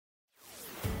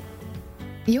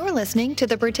You're listening to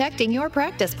the Protecting Your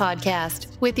Practice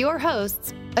podcast with your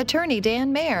hosts, Attorney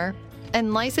Dan Mayer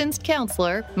and licensed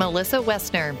counselor Melissa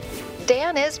Westner.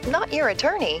 Dan is not your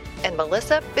attorney and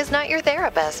Melissa is not your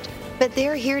therapist, but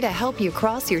they're here to help you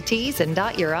cross your T's and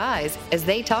dot your I's as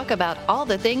they talk about all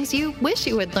the things you wish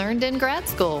you had learned in grad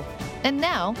school. And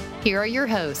now, here are your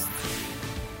hosts.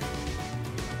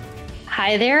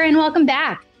 Hi there and welcome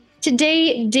back.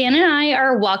 Today, Dan and I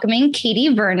are welcoming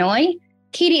Katie Vernoy.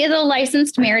 Katie is a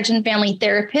licensed marriage and family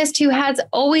therapist who has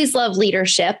always loved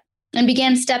leadership and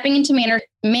began stepping into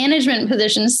management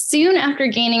positions soon after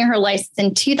gaining her license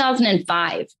in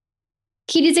 2005.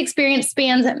 Katie's experience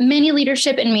spans many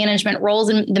leadership and management roles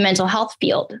in the mental health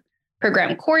field: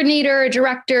 program coordinator,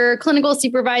 director, clinical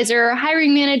supervisor,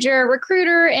 hiring manager,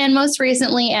 recruiter, and most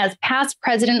recently as past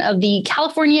president of the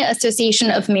California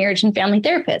Association of Marriage and Family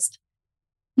Therapists.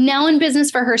 Now in business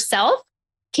for herself,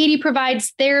 Katie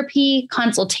provides therapy,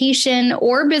 consultation,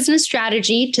 or business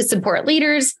strategy to support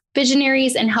leaders,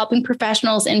 visionaries, and helping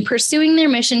professionals in pursuing their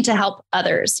mission to help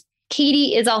others.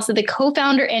 Katie is also the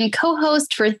co-founder and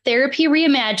co-host for Therapy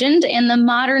Reimagined and the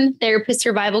Modern Therapist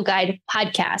Survival Guide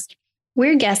podcast.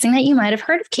 We're guessing that you might have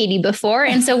heard of Katie before,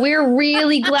 and so we're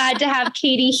really glad to have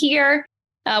Katie here.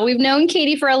 We've known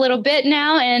Katie for a little bit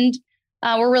now, and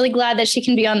we're really glad that she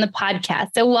can be on the podcast.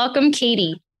 So welcome,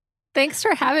 Katie. Thanks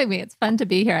for having me. It's fun to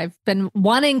be here. I've been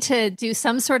wanting to do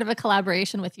some sort of a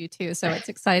collaboration with you too. So it's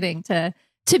exciting to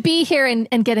be here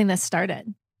and getting this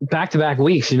started. Back-to-back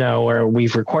weeks, where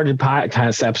we've recorded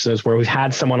podcast episodes where we've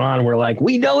had someone on. We're like,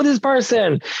 we know this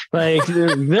person. Like,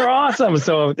 they're awesome.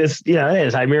 So it's, it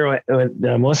is. I mirror what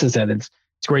Melissa said. It's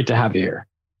great to have you here.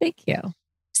 Thank you.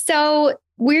 So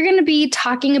we're going to be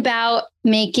talking about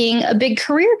making a big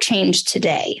career change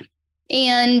today.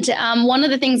 And one of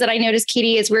the things that I noticed,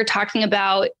 Katie, is we're talking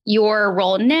about your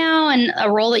role now and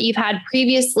a role that you've had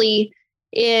previously,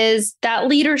 is that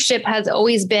leadership has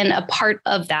always been a part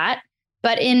of that.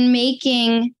 But in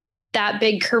making that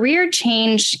big career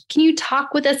change, can you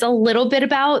talk with us a little bit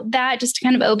about that, just to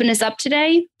kind of open us up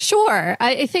today? Sure.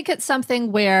 I think it's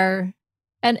something where,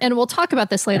 and we'll talk about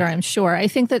this later, I'm sure. I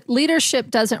think that leadership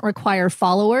doesn't require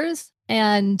followers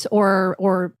and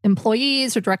or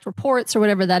employees or direct reports or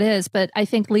whatever that is. But I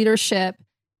think leadership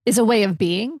is a way of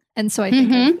being. And so I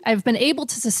think I've been able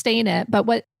to sustain it. But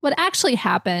what actually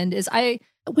happened is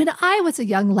when I was a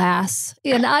young lass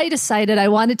and I decided I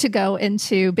wanted to go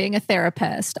into being a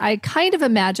therapist, I kind of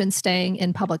imagined staying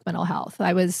in public mental health.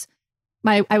 I was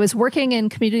working in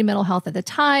community mental health at the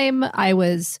time. I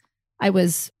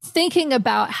was thinking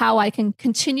about how I can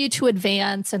continue to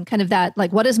advance and kind of that,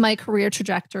 like, what is my career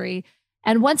trajectory?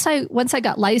 And once I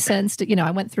got licensed, I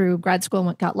went through grad school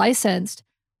and got licensed.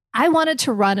 I wanted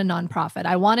to run a nonprofit.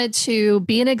 I wanted to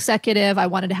be an executive. I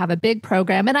wanted to have a big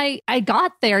program. And I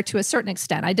got there to a certain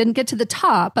extent. I didn't get to the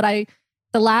top, but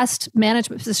the last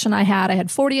management position I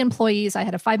had 40 employees. I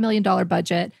had a $5 million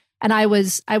budget. And I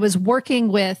was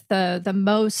working with the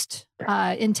most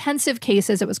intensive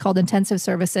cases. It was called intensive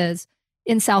services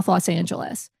in South Los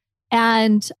Angeles.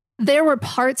 And there were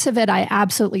parts of it I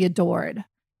absolutely adored.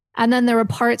 And then there were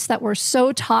parts that were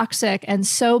so toxic and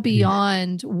so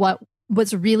beyond what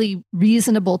was really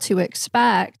reasonable to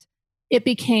expect. It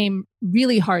became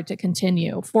really hard to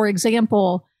continue. For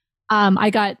example, I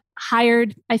got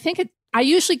hired. I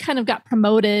usually kind of got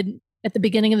promoted at the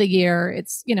beginning of the year.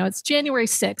 It's January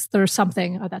 6th or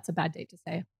something. Oh, that's a bad date to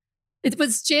say. It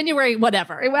was January,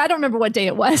 whatever. I don't remember what day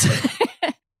it was.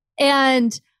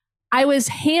 And I was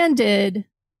handed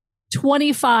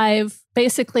 25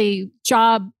 basically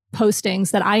job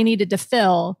postings that I needed to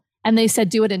fill. And they said,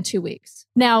 do it in 2 weeks.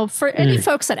 Now, for any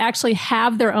folks that actually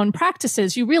have their own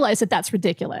practices, you realize that that's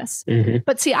ridiculous.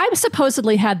 But see, I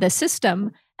supposedly had this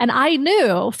system. And I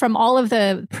knew from all of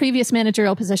the previous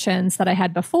managerial positions that I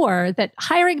had before that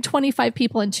hiring 25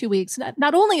 people in 2 weeks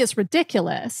not only is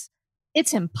ridiculous,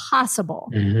 it's impossible.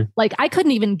 Like, I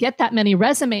couldn't even get that many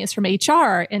resumes from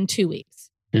HR in 2 weeks.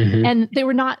 And they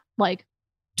were not like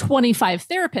 25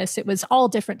 therapists. It was all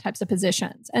different types of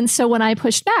positions. And so when I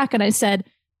pushed back and I said,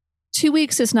 2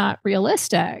 weeks is not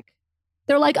realistic,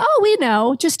 they're like, oh, we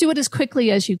know, just do it as quickly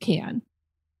as you can.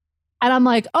 And I'm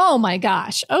like, oh my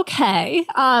gosh, okay.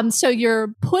 So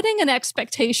you're putting an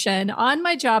expectation on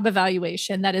my job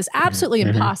evaluation that is absolutely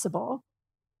impossible.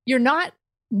 You're not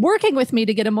working with me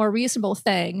to get a more reasonable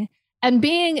thing. And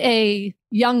being a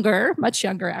much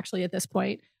younger actually at this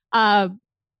point,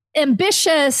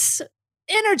 ambitious,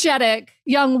 energetic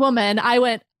young woman, I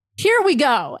went, here we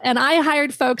go. And I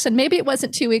hired folks, and maybe it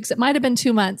wasn't 2 weeks, it might have been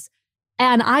 2 months.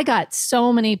 And I got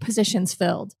so many positions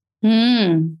filled.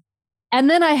 And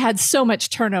then I had so much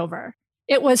turnover.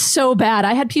 It was so bad.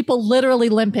 I had people literally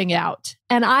limping out.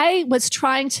 And I was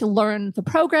trying to learn the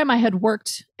program. I had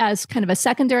worked as kind of a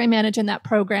secondary manager in that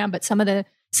program, but some of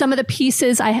the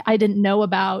pieces I didn't know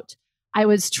about. I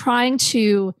was trying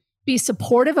to be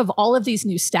supportive of all of these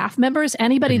new staff members.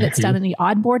 Anybody that's done any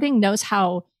onboarding knows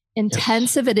how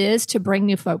intensive it is to bring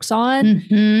new folks on.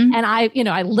 And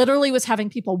I literally was having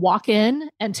people walk in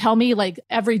and tell me like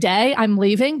every day I'm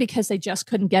leaving because they just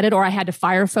couldn't get it, or I had to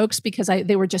fire folks because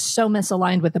they were just so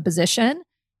misaligned with the position.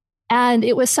 And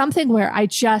it was something where I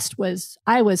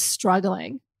was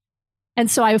struggling.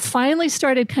 And so I finally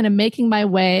started kind of making my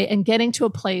way and getting to a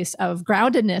place of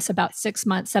groundedness about 6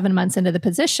 months, 7 months into the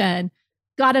position,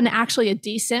 got actually a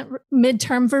decent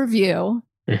midterm review.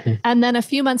 And then a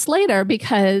few months later,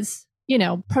 because,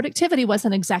 productivity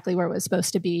wasn't exactly where it was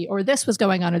supposed to be, or this was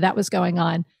going on, or that was going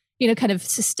on, kind of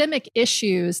systemic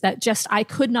issues that just I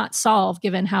could not solve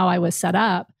given how I was set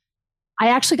up. I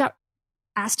actually got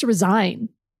asked to resign.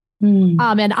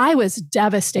 And I was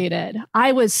devastated.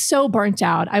 I was so burnt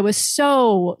out. I was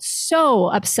so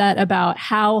upset about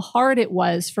how hard it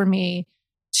was for me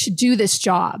to do this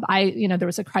job. There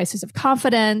was a crisis of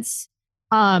confidence.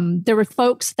 There were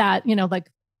folks that,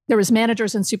 there was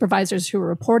managers and supervisors who were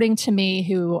reporting to me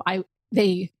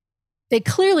they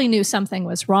clearly knew something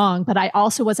was wrong, but I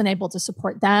also wasn't able to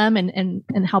support them and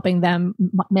helping them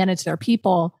manage their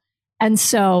people. And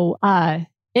so,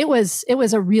 it was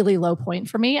a really low point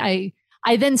for me.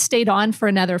 I then stayed on for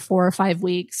another 4 or 5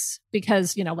 weeks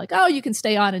because, you can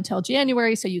stay on until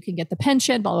January so you can get the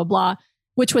pension, blah, blah, blah,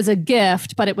 which was a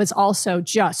gift, but it was also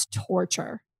just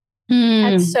torture.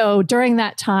 And so during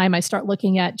that time, I start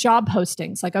looking at job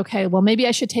postings like, okay, well, maybe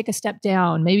I should take a step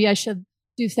down. Maybe I should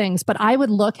do things. But I would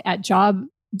look at job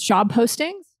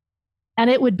postings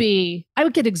and I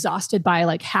would get exhausted by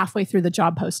like halfway through the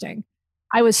job posting.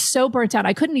 I was so burnt out.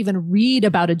 I couldn't even read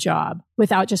about a job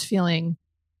without just feeling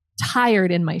tired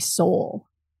in my soul.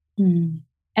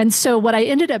 And so what I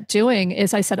ended up doing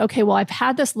is I said, okay, well, I've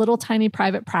had this little tiny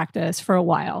private practice for a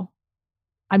while.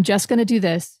 I'm just going to do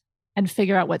this and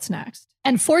figure out what's next.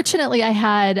 And fortunately, I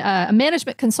had a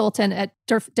management consultant at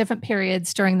different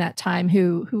periods during that time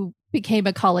who became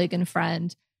a colleague and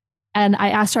friend. And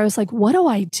I asked her, I was like, what do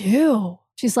I do?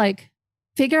 She's like,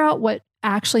 figure out what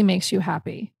actually makes you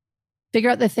happy. Figure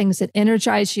out the things that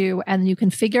energize you, and you can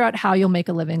figure out how you'll make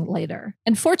a living later.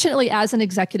 And fortunately, as an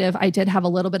executive, I did have a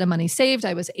little bit of money saved.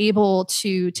 I was able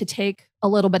to take a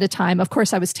little bit of time. Of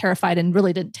course, I was terrified and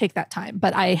really didn't take that time,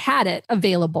 but I had it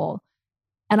available.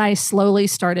 And I slowly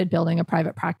started building a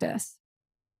private practice.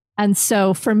 And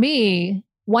so for me,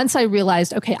 once I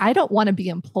realized, okay, I don't want to be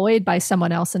employed by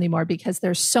someone else anymore because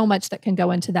there's so much that can go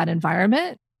into that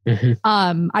environment.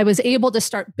 I was able to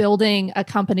start building a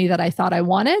company that I thought I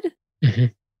wanted.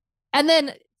 And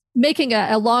then making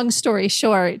a long story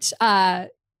short,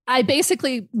 I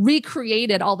basically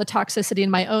recreated all the toxicity in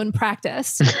my own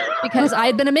practice because I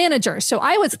had been a manager. So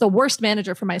I was the worst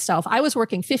manager for myself. I was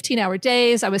working 15-hour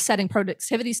days. I was setting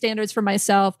productivity standards for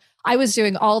myself. I was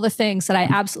doing all the things that I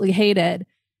absolutely hated.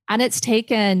 And it's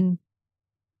taken,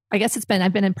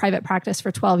 I've been in private practice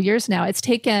for 12 years now. It's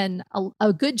taken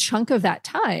a good chunk of that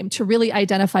time to really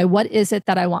identify what is it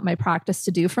that I want my practice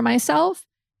to do for myself,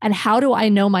 and how do I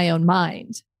know my own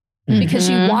mind? Because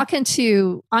you walk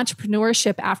into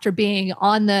entrepreneurship after being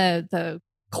on the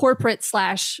corporate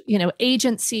 /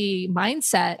 agency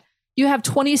mindset. You have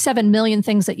 27 million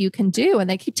things that you can do. And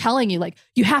they keep telling you like,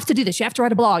 you have to do this. You have to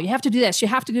write a blog. You have to do this. You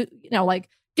have to do,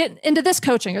 get into this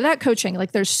coaching or that coaching.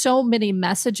 Like there's so many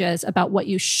messages about what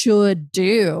you should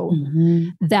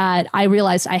do that I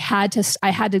realized I had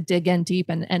to dig in deep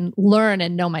and learn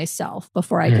and know myself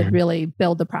before I could really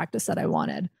build the practice that I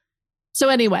wanted. So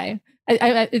anyway,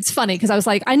 it's funny because I was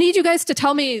like, I need you guys to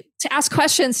tell me to ask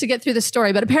questions to get through the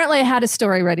story, but apparently I had a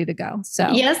story ready to go. So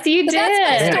yes, you did.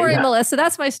 That's my story, Melissa.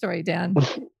 That's my story, Dan.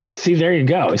 See, there you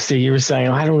go. See, you were saying,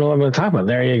 I don't know what I'm going to talk about.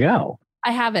 There you go.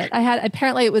 I have it.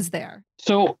 Apparently it was there.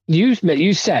 So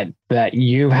you said that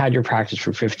you had your practice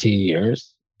for 15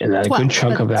 years, and that 12, a good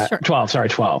chunk of that, sure.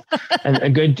 12, and a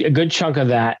good chunk of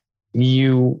that,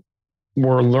 you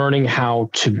were learning how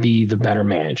to be the better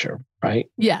manager,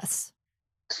 right? Yes.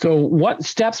 So what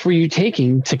steps were you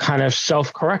taking to kind of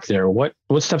self-correct there? What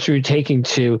steps were you taking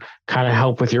to kind of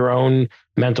help with your own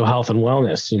mental health and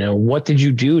wellness? What did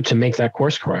you do to make that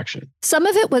course correction? Some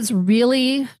of it was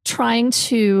really trying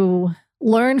to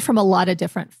learn from a lot of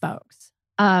different folks.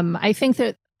 I think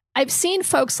that I've seen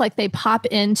folks like they pop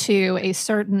into a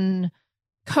certain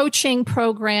coaching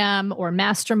program or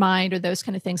mastermind or those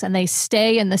kind of things, and they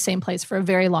stay in the same place for a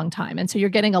very long time. And so you're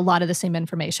getting a lot of the same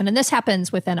information. And this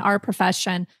happens within our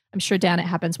profession. I'm sure, Dan, it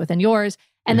happens within yours.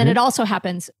 And then it also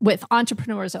happens with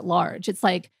entrepreneurs at large. It's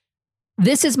like,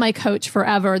 this is my coach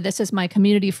forever. This is my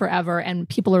community forever. And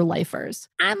people are lifers.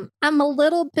 I'm a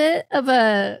little bit of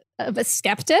a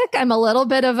skeptic. I'm a little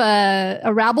bit of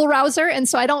a rabble rouser. And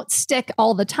so I don't stick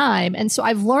all the time. And so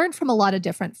I've learned from a lot of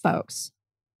different folks.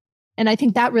 And I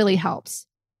think that really helps.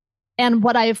 And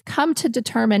what I've come to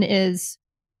determine is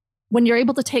when you're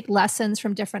able to take lessons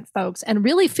from different folks and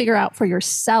really figure out for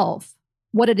yourself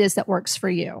what it is that works for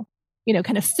you,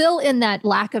 kind of fill in that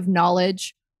lack of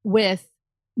knowledge with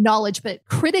knowledge, but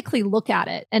critically look at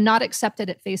it and not accept it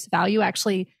at face value,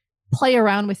 actually play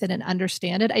around with it and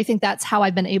understand it. I think that's how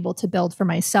I've been able to build for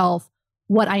myself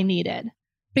what I needed,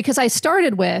 because I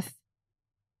started with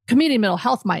community mental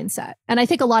health mindset. And I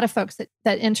think a lot of folks that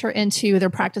enter into their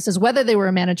practices, whether they were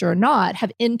a manager or not,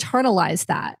 have internalized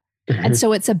that. And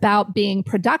so it's about being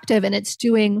productive and it's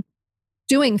doing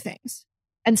things.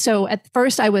 And so at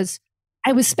first I was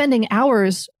spending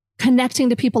hours connecting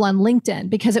to people on LinkedIn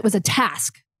because it was a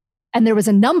task and there was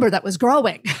a number that was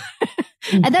growing.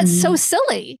 And that's so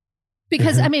silly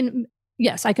because I mean,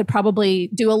 yes, I could probably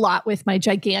do a lot with my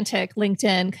gigantic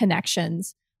LinkedIn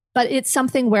connections, but it's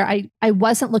something where I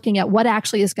wasn't looking at what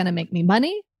actually is going to make me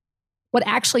money. What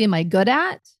actually am I good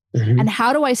at? And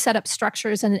how do I set up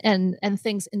structures and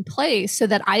things in place so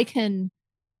that I can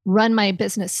run my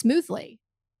business smoothly?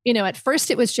 At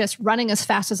first it was just running as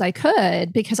fast as I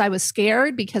could because I was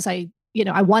scared, because I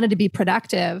wanted to be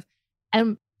productive.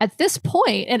 And at this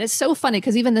point, and it's so funny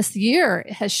because even this year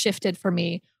has shifted for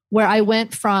me, where I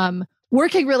went from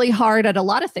working really hard at a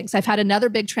lot of things. I've had another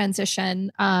big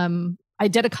transition. I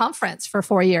did a conference for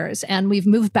 4 years and we've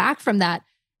moved back from that.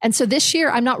 And so this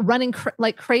year I'm not running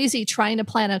like crazy trying to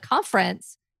plan a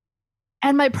conference,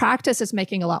 and my practice is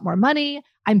making a lot more money.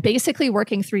 I'm basically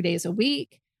working 3 days a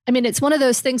week. I mean, it's one of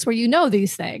those things where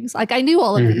these things, like I knew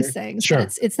all of these things, Sure.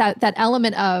 but it's that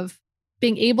element of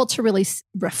being able to really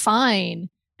refine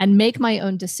and make my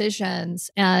own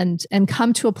decisions and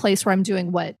come to a place where I'm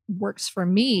doing what works for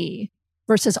me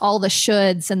versus all the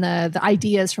shoulds and the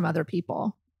ideas from other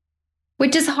people.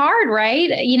 Which is hard,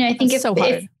 right? I think it's so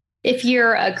hard. If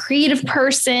you're a creative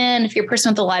person, if you're a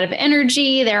person with a lot of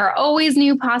energy, there are always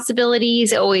new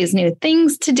possibilities, always new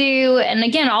things to do. And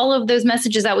again, all of those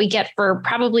messages that we get for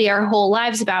probably our whole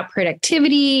lives about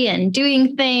productivity and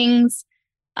doing things,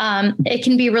 it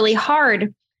can be really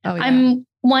hard. Oh, yeah. I'm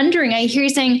wondering, I hear you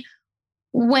saying,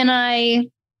 when I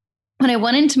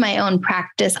went into my own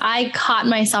practice, I caught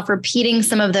myself repeating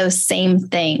some of those same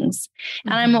things.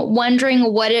 And I'm wondering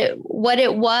what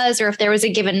it was, or if there was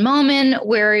a given moment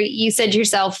where you said to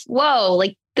yourself, whoa,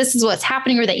 like this is what's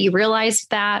happening, or that you realized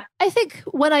that. I think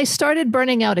when I started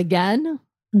burning out again,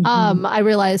 I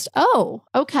realized, oh,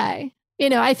 okay.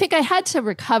 I think I had to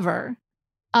recover.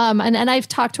 And I've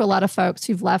talked to a lot of folks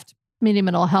who've left community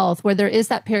mental health where there is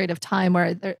that period of time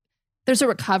where there's a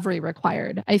recovery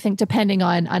required, I think, depending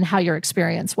on how your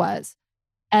experience was.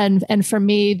 And for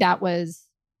me, that was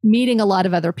meeting a lot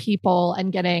of other people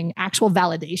and getting actual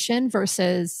validation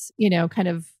versus, kind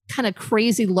of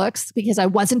crazy looks because I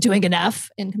wasn't doing enough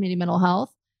in community mental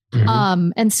health.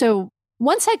 And so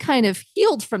once I kind of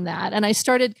healed from that and I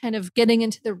started kind of getting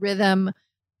into the rhythm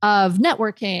of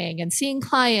networking and seeing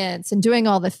clients and doing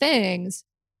all the things,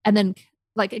 and then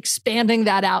like expanding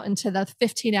that out into the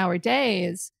 15-hour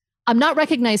days, I'm not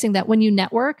recognizing that when you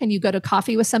network and you go to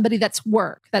coffee with somebody, that's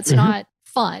work. That's not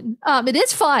fun. It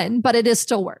is fun, but it is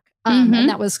still work. And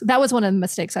that was one of the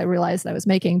mistakes I realized that I was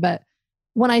making. But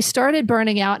when I started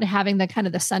burning out and having the kind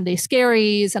of the Sunday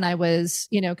scaries, and I was,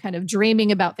 kind of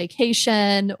dreaming about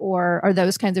vacation or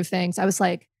those kinds of things, I was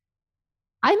like,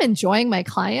 I'm enjoying my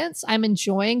clients. I'm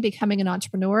enjoying becoming an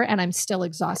entrepreneur, and I'm still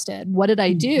exhausted. What did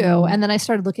I do? And then I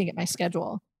started looking at my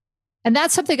schedule. And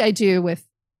that's something I do with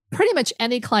pretty much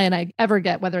any client I ever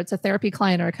get, whether it's a therapy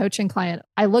client or a coaching client.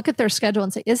 I look at their schedule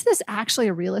and say, is this actually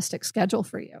a realistic schedule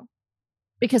for you?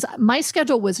 Because my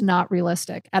schedule was not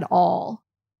realistic at all.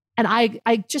 And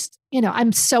I just,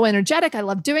 I'm so energetic. I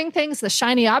love doing things, the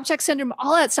shiny object syndrome,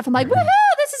 all that stuff. I'm like, woohoo,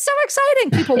 this is so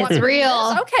exciting. People want it's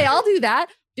real. Okay, I'll do that.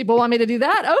 People want me to do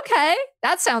that. Okay,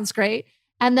 that sounds great.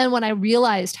 And then when I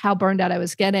realized how burned out I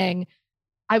was getting,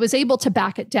 I was able to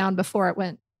back it down before it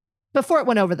went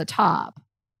over the top.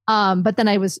 But then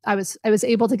I was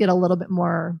able to get a little bit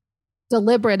more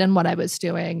deliberate in what I was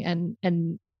doing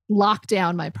and lock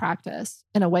down my practice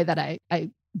in a way that I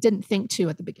didn't think to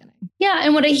at the beginning. Yeah.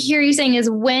 And what I hear you saying is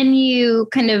when you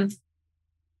kind of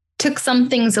took some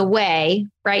things away,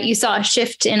 right? You saw a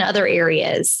shift in other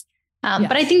areas. Yes.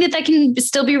 But I think that can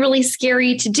still be really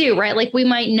scary to do, right? Like we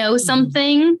might know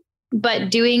something, but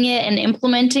doing it and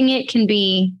implementing it can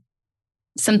be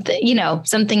something,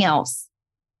 something else.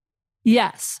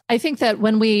 Yes. I think that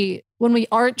when we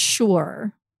aren't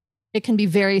sure, it can be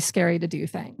very scary to do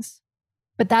things.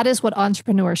 But that is what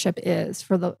entrepreneurship is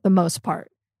for the most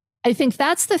part. I think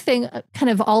that's the thing, kind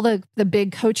of all the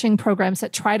big coaching programs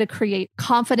that try to create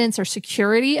confidence or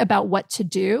security about what to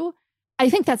do. I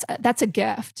think that's a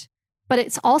gift, but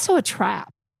it's also a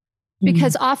trap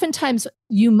because oftentimes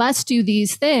you must do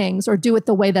these things or do it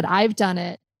the way that I've done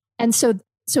it. And so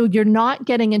you're not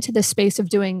getting into the space of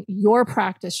doing your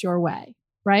practice your way,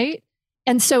 right?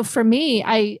 And so for me,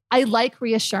 I like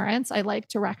reassurance. I like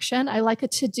direction. I like a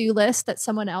to-do list that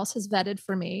someone else has vetted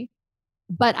for me.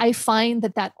 But I find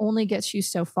that only gets you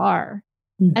so far.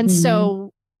 And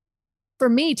so for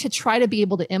me to try to be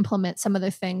able to implement some of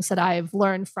the things that I've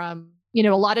learned from, a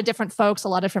lot of different folks, a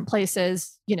lot of different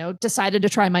places, decided to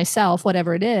try myself,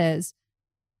 whatever it is,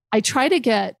 I try to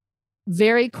get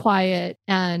very quiet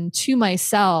and to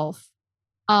myself,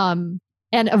 and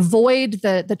avoid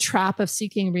the trap of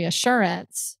seeking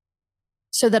reassurance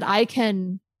so that I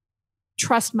can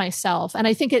trust myself. And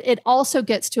I think it also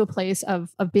gets to a place of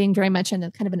being very much in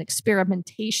a kind of an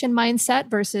experimentation mindset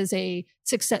versus a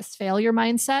success failure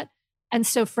mindset. And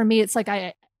so for me, it's like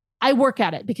I work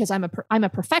at it because I'm a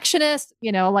perfectionist,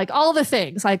 like all the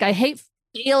things. Like I hate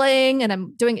failing, and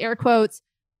I'm doing air quotes.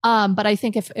 But I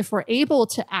think if we're able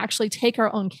to actually take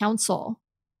our own counsel,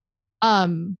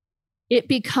 it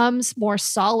becomes more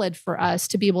solid for us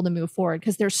to be able to move forward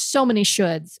because there's so many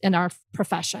shoulds in our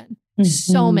profession,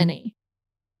 so many.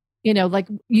 Like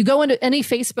you go into any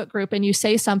Facebook group and you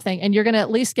say something and you're going to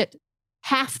at least get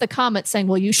half the comments saying,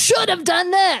 well, you should have done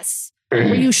this or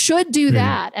you should do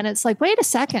that. And it's like, wait a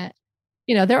second,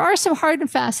 there are some hard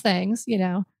and fast things,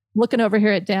 looking over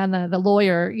here at Dan, the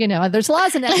lawyer, there's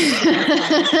laws and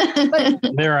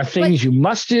ethics. There are things you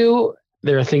must do.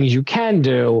 There are things you can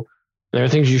do. There are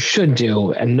things you should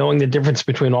do. And knowing the difference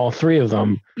between all three of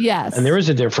them. Yes. And there is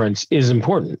a difference is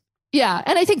important. Yeah.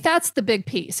 And I think that's the big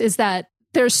piece is that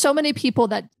there's so many people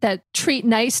that treat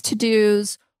nice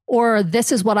to-dos or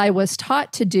this is what I was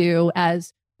taught to do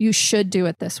as you should do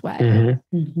it this way.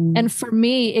 And for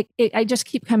me, I just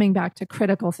keep coming back to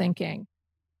critical thinking.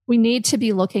 We need to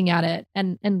be looking at it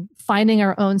and finding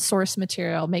our own source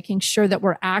material, making sure that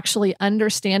we're actually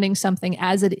understanding something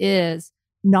as it is,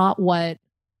 not what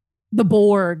the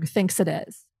Borg thinks it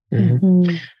is.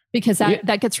 Because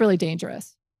that gets really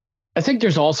dangerous. I think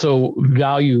there's also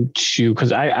value to,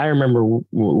 because I remember a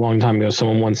long time ago,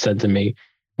 someone once said to me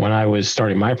when I was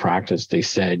starting my practice, they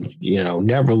said,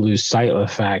 never lose sight of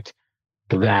the fact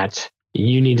that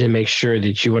you need to make sure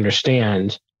that you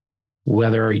understand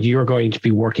whether you're going to be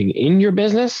working in your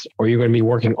business or you're going to be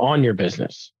working on your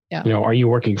business. Yeah. Are you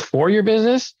working for your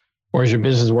business or is your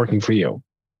business working for you?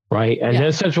 Right. And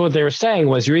that's essentially what they were saying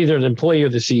was you're either the employee or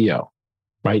the CEO,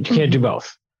 right? You can't do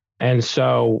both. And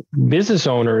so business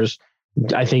owners,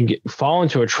 I think, fall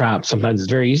into a trap. Sometimes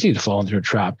it's very easy to fall into a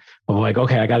trap of like,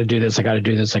 okay, I got to do this. I got to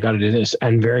do this. I got to do this.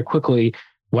 And very quickly,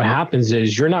 what happens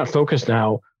is you're not focused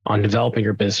now on developing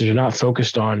your business. You're not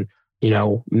focused on,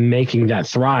 making that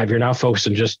thrive. You're not focused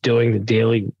on just doing the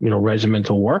daily,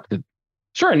 regimental work that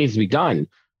sure it needs to be done.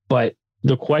 But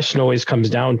the question always comes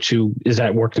down to, is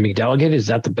that work to be delegated? Is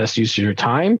that the best use of your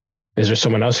time? Is there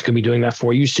someone else who could be doing that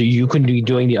for you so you can be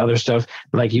doing the other stuff,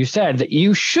 like you said, that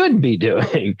you should be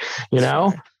doing,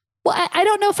 Well, I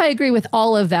don't know if I agree with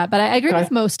all of that, but I agree with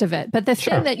most of it. But the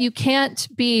thing that you can't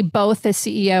be both the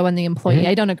CEO and the employee,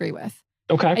 I don't agree with.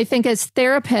 Okay. I think as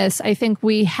therapists, I think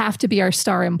we have to be our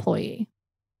star employee.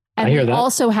 And I hear we that.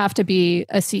 also have to be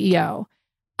a CEO.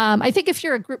 I think if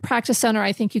you're a group practice owner,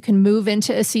 I think you can move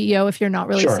into a CEO if you're not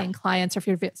really seeing clients or if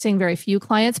you're seeing very few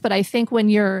clients. But I think when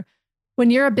you're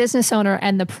a business owner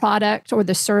and the product or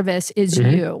the service is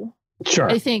you,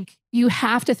 I think you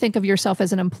have to think of yourself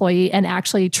as an employee and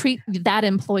actually treat that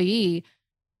employee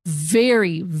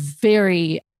very,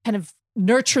 very kind of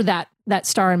nurture that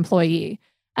star employee.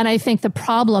 And I think the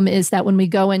problem is that when we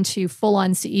go into full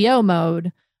on CEO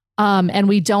mode, and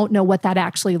we don't know what that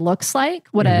actually looks like,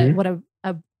 what a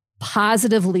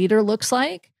positive leader looks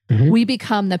like, we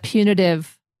become the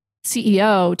punitive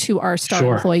CEO to our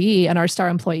star employee, and our star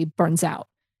employee burns out.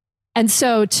 And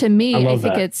so to me, I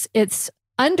think it's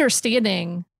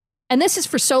understanding, and this is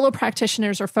for solo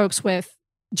practitioners or folks with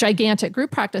gigantic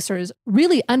group practitioners,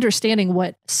 really understanding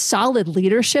what solid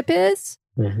leadership is,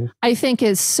 I think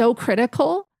is so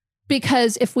critical,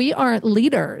 because if we aren't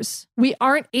leaders, we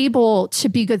aren't able to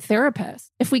be good therapists.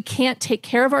 If we can't take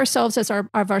care of ourselves as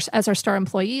our star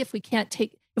employee, if we can't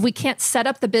set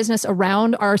up the business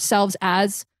around ourselves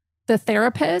as the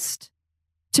therapist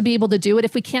to be able to do it,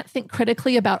 if we can't think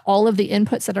critically about all of the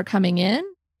inputs that are coming in,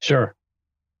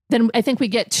 then I think we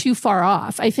get too far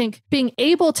off. I think being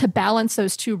able to balance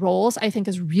those two roles, I think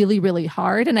is really, really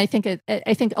hard. And I think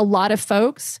I think a lot of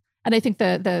folks, and I think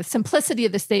the simplicity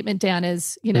of the statement, Dan,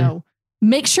 is,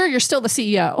 make sure you're still the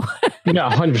CEO.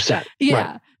 100%.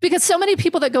 Yeah. Right. Because so many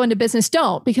people that go into business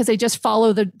don't, because they just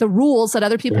follow the rules that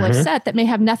other people have set that may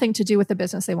have nothing to do with the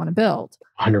business they want to build.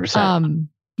 100%.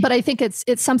 But I think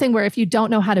it's something where if you don't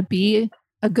know how to be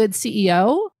a good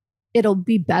CEO, it'll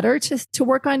be better to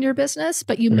work on your business,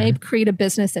 but you may create a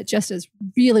business that just is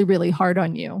really, really hard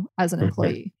on you as an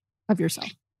employee of yourself.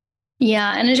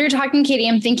 Yeah. And as you're talking, Katie,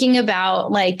 I'm thinking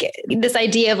about like this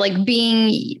idea of like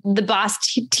being the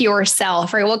boss to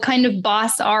yourself, right? What kind of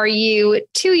boss are you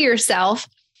to yourself?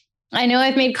 I know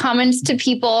I've made comments to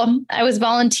people. I was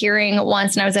volunteering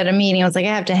once and I was at a meeting. I was like,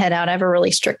 I have to head out. I have a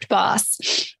really strict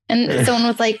boss. And someone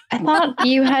was like, I thought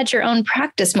you had your own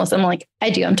practice. I'm like, I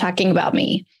do. I'm talking about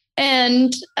me.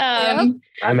 And, I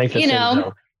make the same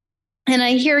joke. And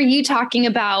I hear you talking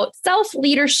about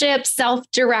self-leadership,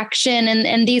 self-direction,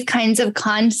 and these kinds of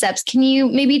concepts. Can you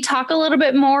maybe talk a little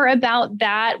bit more about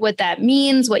that, what that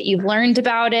means, what you've learned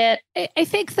about it? I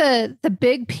think the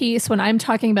big piece when I'm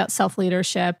talking about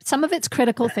self-leadership, some of it's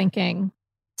critical thinking,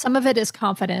 some of it is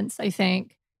confidence, I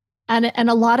think. And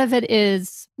a lot of it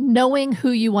is knowing who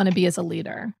you want to be as a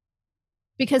leader.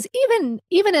 Because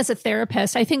even as a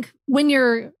therapist, I think when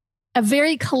you're a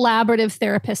very collaborative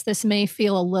therapist, this may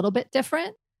feel a little bit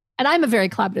different. And I'm a very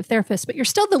collaborative therapist, but you're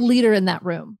still the leader in that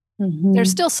room. There's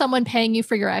still someone paying you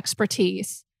for your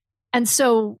expertise. And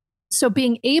so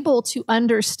being able to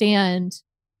understand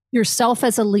yourself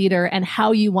as a leader and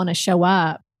how you want to show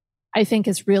up, I think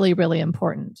is really, really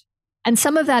important. And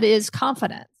some of that is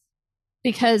confidence,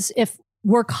 because if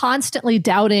we're constantly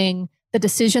doubting the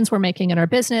decisions we're making in our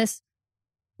business,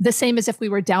 the same as if we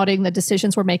were doubting the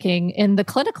decisions we're making in the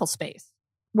clinical space.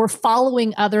 We're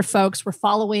following other folks, we're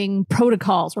following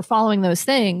protocols, we're following those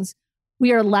things.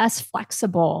 We are less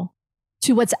flexible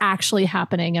to what's actually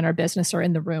happening in our business or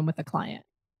in the room with the client.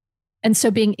 And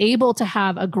so being able to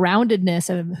have a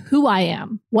groundedness of who I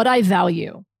am, what I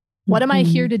value, what am I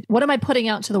here to, what am I putting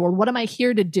out to the world? What am I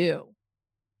here to do?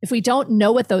 If we don't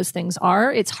know what those things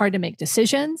are, it's hard to make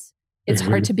decisions. It's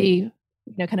hard to be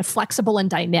kind of flexible and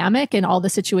dynamic in all the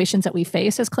situations that we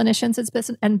face as clinicians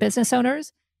and business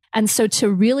owners. And so to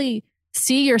really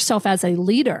see yourself as a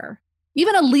leader,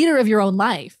 even a leader of your own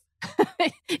life,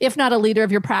 if not a leader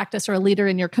of your practice or a leader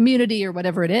in your community or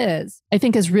whatever it is, I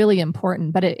think is really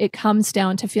important. But it comes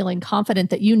down to feeling confident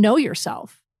that you know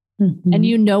yourself and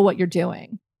you know what you're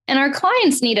doing. And our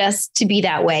clients need us to be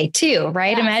that way too,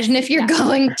 right? Yes. Imagine if you're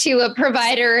going to a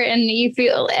provider and you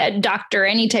feel a doctor,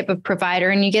 any type of provider,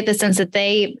 and you get the sense that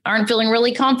they aren't feeling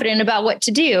really confident about what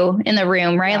to do in the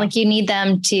room, right? Like you need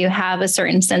them to have a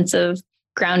certain sense of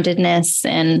groundedness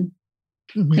and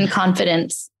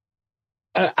confidence.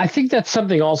 I think that's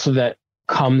something also that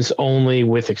comes only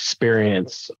with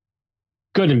experience,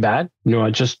 good and bad,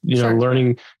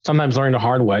 learning the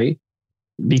hard way,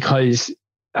 because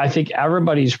I think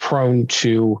everybody's prone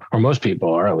to, or most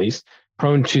people are at least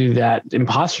prone to that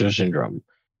imposter syndrome.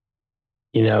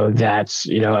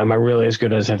 Am I really as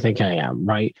good as I think I am?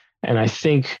 Right. And I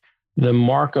think the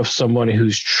mark of someone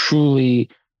who's truly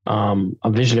a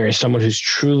visionary, someone who's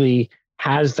truly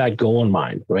has that goal in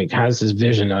mind, right? Has this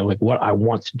vision of like what I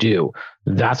want to do.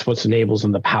 That's what enables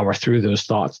them to power through those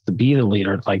thoughts to be the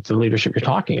leader, like the leadership you're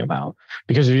talking about.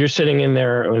 Because if you're sitting in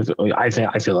there, I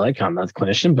feel like I'm not a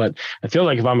clinician, but I feel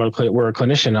like if we're a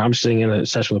clinician, and I'm sitting in a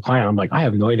session with a client, I'm like, I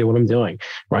have no idea what I'm doing,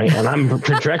 right? And I'm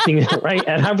projecting it, right?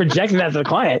 And I'm projecting that to the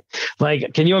client.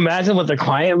 Like, can you imagine what the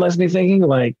client must be thinking?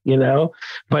 Like,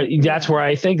 but that's where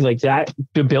I think like that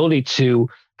ability to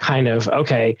kind of,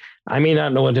 okay, I may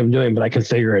not know what I'm doing, but I can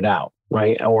figure it out,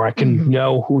 right? Or I can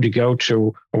know who to go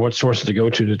to or what sources to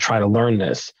go to try to learn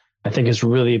this. I think it's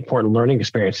really important learning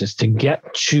experiences to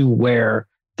get to where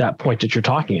that point that you're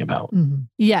talking about.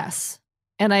 Yes.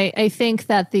 And I think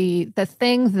that the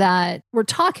thing that we're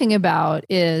talking about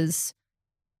is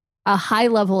a high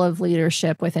level of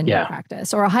leadership within your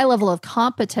practice or a high level of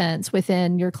competence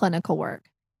within your clinical work.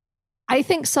 I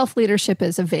think self-leadership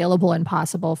is available and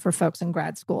possible for folks in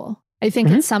grad school. I think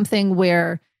it's something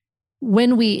where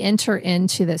when we enter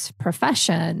into this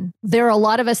profession, there are a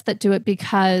lot of us that do it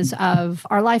because of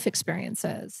our life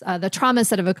experiences, the traumas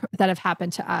that have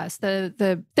happened to us,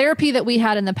 the therapy that we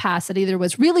had in the past that either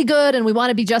was really good and we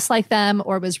want to be just like them,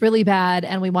 or was really bad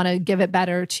and we want to give it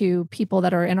better to people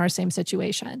that are in our same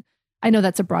situation. I know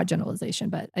that's a broad generalization,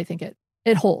 but I think it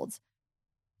holds.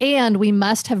 And we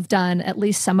must have done at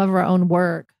least some of our own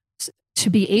work to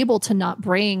be able to not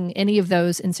bring any of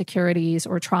those insecurities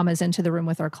or traumas into the room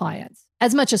with our clients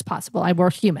as much as possible.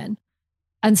 We're human.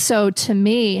 And so to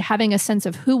me, having a sense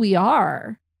of who we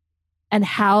are and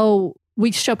how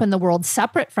we show up in the world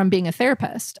separate from being a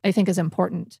therapist, I think is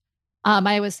important.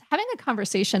 I was having a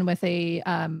conversation with a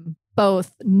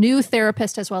both new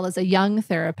therapist as well as a young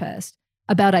therapist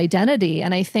about identity.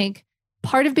 And I think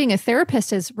part of being a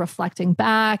therapist is reflecting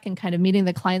back and kind of meeting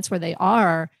the clients where they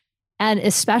are. And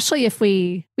especially if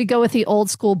we go with the old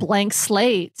school blank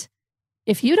slate,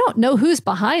 if you don't know who's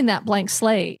behind that blank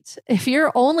slate, if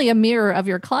you're only a mirror of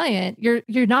your client,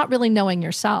 you're not really knowing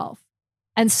yourself.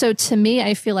 And so to me,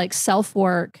 I feel like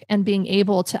self-work and being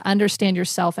able to understand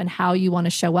yourself and how you want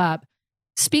to show up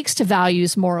speaks to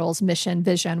values, morals, mission,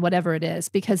 vision, whatever it is,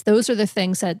 because those are the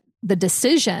things that the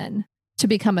decision to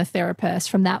become a therapist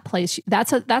from that place,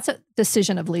 that's a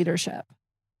decision of leadership.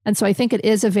 And so I think it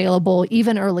is available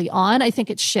even early on. I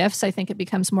think it shifts. I think it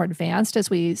becomes more advanced as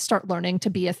we start learning to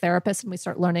be a therapist and we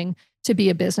start learning to be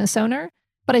a business owner.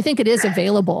 But I think it is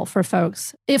available for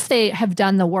folks if they have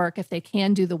done the work, if they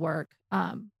can do the work.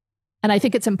 And I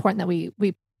think it's important that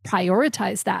we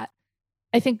prioritize that.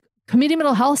 I think community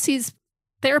mental health sees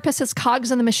therapists as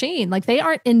cogs in the machine. Like they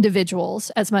aren't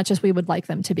individuals as much as we would like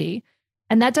them to be.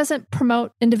 And that doesn't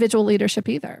promote individual leadership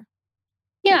either.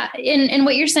 Yeah. And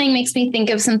what you're saying makes me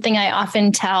think of something I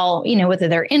often tell, whether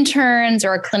they're interns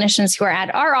or clinicians who are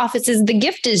at our offices, the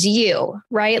gift is you,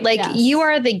 right? Like Yes. You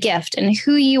are the gift, and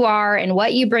who you are and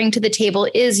what you bring to the table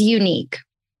is unique.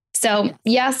 So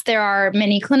yes, there are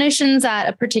many clinicians that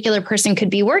a particular person could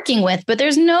be working with, but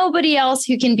there's nobody else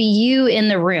who can be you in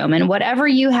the room. And whatever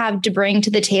you have to bring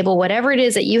to the table, whatever it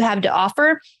is that you have to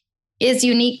offer is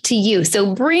unique to you.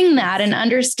 So bring that and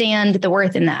understand the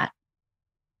worth in that.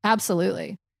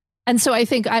 Absolutely. And so I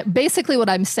think basically what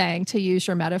I'm saying, to use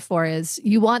your metaphor, is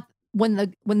you want when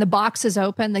the box is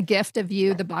open, the gift of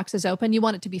you, the box is open, you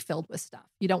want it to be filled with stuff.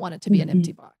 You don't want it to be an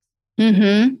empty box.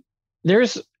 Mm-hmm.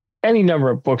 There's any number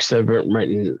of books that have been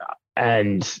written,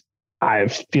 and I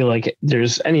feel like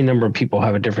there's any number of people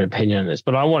have a different opinion on this,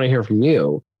 but I want to hear from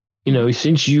you.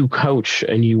 Since you coach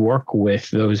and you work with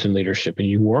those in leadership and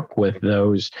you work with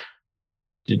those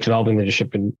developing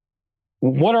leadership, and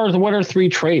what are 3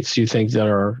 traits you think that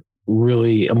are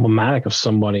really emblematic of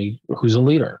somebody who's a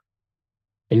leader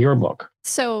in your book?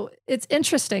 So it's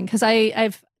interesting because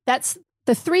that's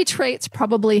the 3 traits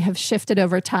probably have shifted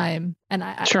over time. And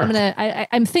Sure.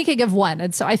 I'm thinking of one.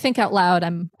 And so I think out loud.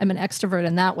 I'm an extrovert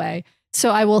in that way. So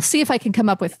I will see if I can come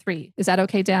up with 3. Is that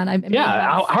okay, Dan?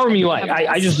 However you like.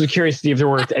 I just was curious to see if there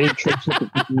were any traits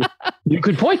you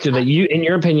could point to that you, in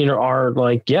your opinion, are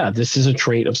like, yeah, this is a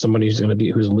trait of somebody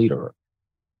who's a leader.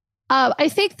 I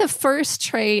think the first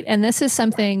trait, and this is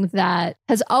something that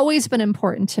has always been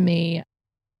important to me.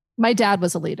 My dad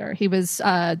was a leader. He was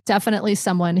definitely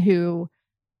someone who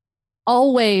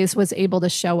always was able to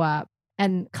show up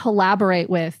and collaborate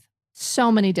with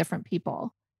so many different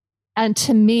people. And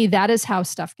to me, that is how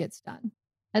stuff gets done.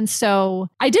 And so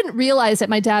I didn't realize that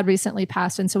my dad recently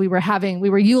passed. And so we were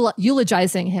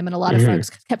eulogizing him. And a lot of folks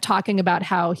kept talking about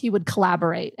how he would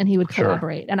collaborate and he would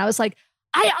collaborate. And I was like,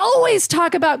 I always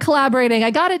talk about collaborating.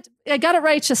 I got it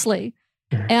righteously.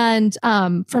 And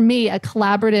for me, a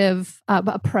collaborative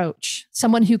approach,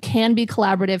 someone who can be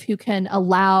collaborative, who can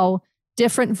allow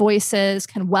different voices,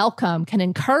 can welcome, can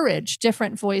encourage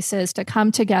different voices to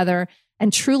come together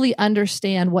and truly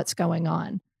understand what's going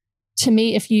on. To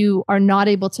me, if you are not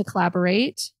able to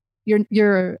collaborate,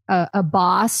 you're a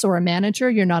boss or a manager,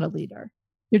 you're not a leader.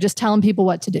 You're just telling people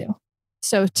what to do.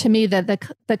 So to me, the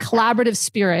collaborative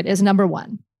spirit is number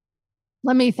 1.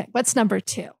 Let me think. What's number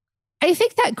 2? I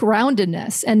think that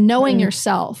groundedness and knowing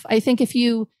yourself. I think if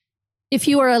you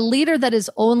are a leader that is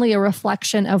only a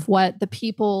reflection of what the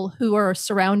people who are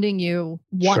surrounding you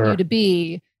want you to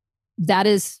be, that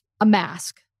is a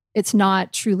mask. It's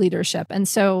not true leadership. And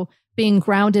so being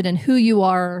grounded in who you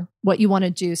are, what you want to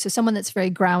do. So someone that's very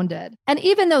grounded. And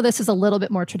even though this is a little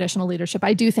bit more traditional leadership,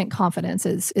 I do think confidence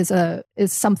is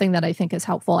something that I think is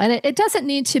helpful. And it doesn't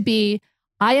need to be,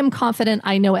 I am confident,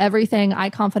 I know everything.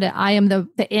 I'm confident I am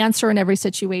the answer in every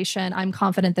situation. I'm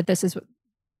confident that this is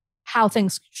how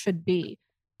things should be.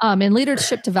 In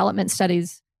leadership development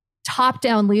studies,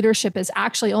 top-down leadership is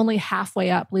actually only halfway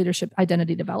up leadership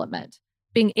identity development.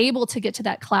 Being able to get to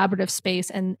that collaborative space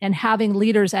and having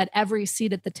leaders at every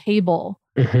seat at the table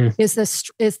is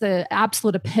the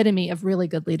absolute epitome of really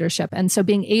good leadership. And so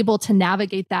being able to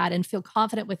navigate that and feel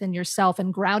confident within yourself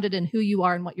and grounded in who you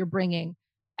are and what you're bringing,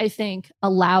 I think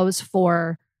allows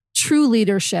for true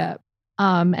leadership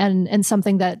and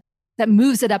something that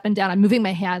moves it up and down. I'm moving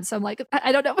my hands. So I'm like,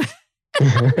 I don't know.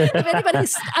 If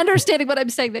anybody's understanding what I'm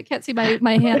saying, that can't see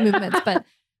my hand movements,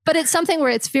 but it's something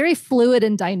where it's very fluid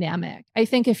and dynamic. I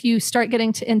think if you start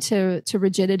getting into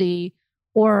rigidity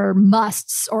or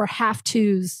musts or have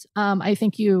tos, I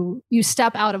think you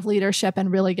step out of leadership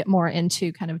and really get more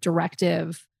into kind of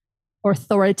directive,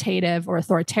 authoritative or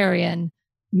authoritarian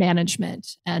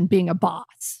management and being a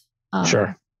boss.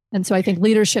 Sure. And so I think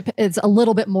leadership is a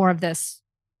little bit more of this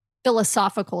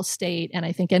philosophical state. And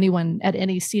I think anyone at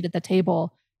any seat at the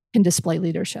table can display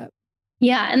leadership.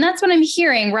 Yeah. And that's what I'm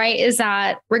hearing, right? Is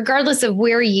that regardless of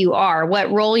where you are, what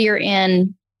role you're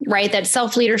in, right? That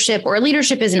self-leadership or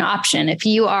leadership is an option. If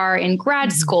you are in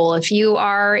grad school, if you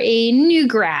are a new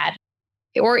grad,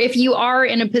 or if you are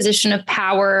in a position of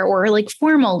power or like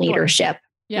formal leadership,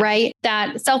 right?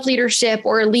 That self-leadership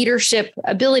or leadership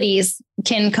abilities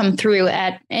can come through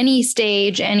at any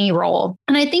stage, any role.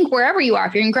 And I think wherever you are,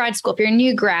 if you're in grad school, if you're a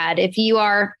new grad, if you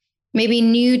are maybe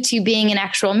new to being an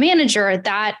actual manager,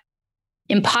 that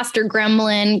imposter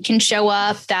gremlin can show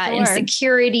up, that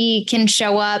insecurity can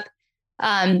show up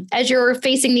as you're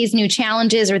facing these new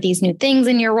challenges or these new things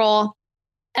in your role.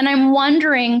 And I'm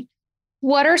wondering,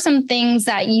 what are some things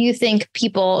that you think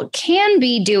people can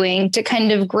be doing to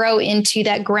kind of grow into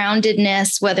that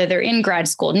groundedness, whether they're in grad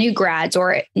school, new grads,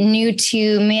 or new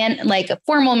to like a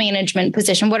formal management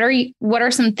position? What are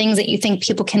some things that you think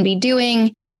people can be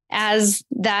doing as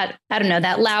that, I don't know,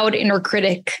 that loud inner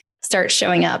critic starts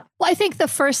showing up? Well, I think the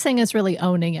first thing is really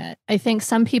owning it. I think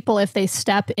some people, if they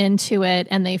step into it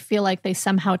and they feel like they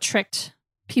somehow tricked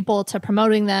people to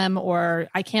promoting them, or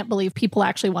I can't believe people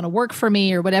actually want to work for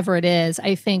me, or whatever it is,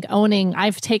 I think owning,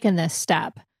 I've taken this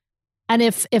step. And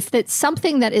if it's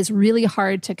something that is really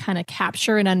hard to kind of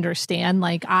capture and understand,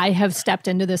 like I have stepped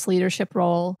into this leadership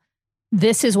role,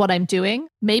 this is what I'm doing.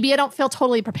 Maybe I don't feel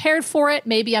totally prepared for it.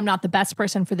 Maybe I'm not the best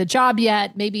person for the job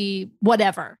yet. Maybe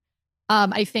whatever.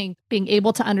 I think being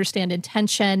able to understand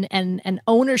intention and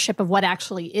ownership of what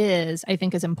actually is, I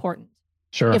think is important.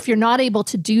 Sure. If you're not able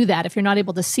to do that, if you're not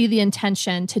able to see the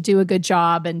intention to do a good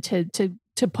job and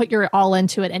to put your all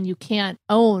into it, and you can't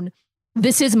own,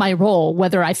 this is my role,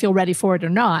 whether I feel ready for it or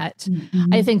not,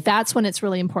 I think that's when it's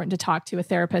really important to talk to a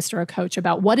therapist or a coach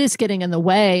about what is getting in the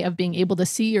way of being able to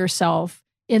see yourself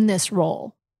in this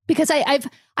role. Because I've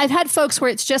had folks where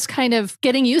it's just kind of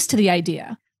getting used to the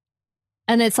idea.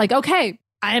 And it's like, okay,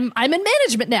 I'm in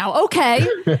management now. Okay.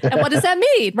 And what does that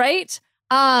mean? Right.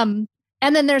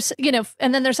 And then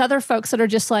there's other folks that are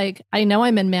just like, I know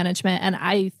I'm in management and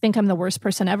I think I'm the worst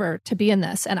person ever to be in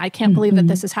this. And I can't believe that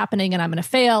this is happening and I'm going to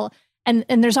fail. And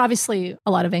there's obviously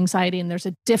a lot of anxiety and there's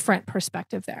a different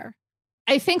perspective there.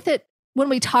 I think that when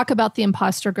we talk about the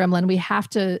imposter gremlin, we have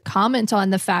to comment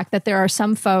on the fact that there are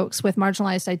some folks with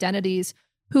marginalized identities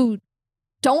who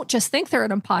don't just think they're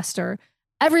an imposter.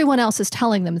 Everyone else is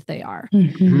telling them that they are.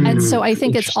 And so I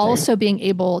think it's also being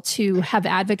able to have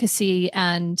advocacy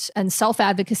and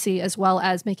self-advocacy, as well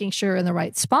as making sure you're in the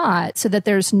right spot, so that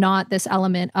there's not this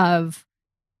element of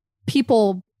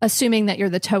people assuming that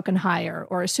you're the token hire,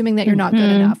 or assuming that you're not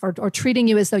good enough, or treating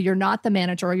you as though you're not the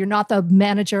manager, or you're not the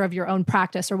manager of your own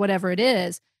practice, or whatever it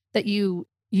is, that you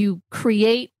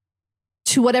create,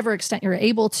 to whatever extent you're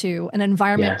able to, an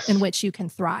environment in which you can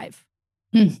thrive.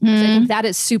 So I think that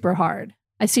is super hard.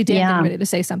 I see Dan getting ready to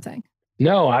say something.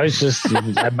 No, I was just,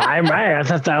 I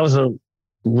thought that was a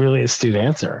really astute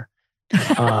answer.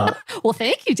 Well,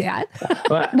 thank you, Dan.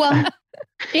 Well,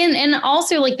 and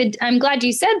also like I'm glad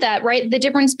you said that, right? The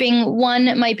difference being,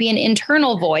 one might be an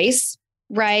internal voice,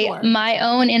 right? Sure. My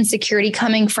own insecurity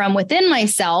coming from within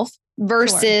myself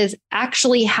versus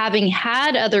actually having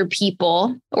had other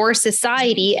people or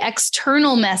society,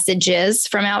 external messages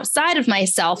from outside of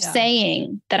myself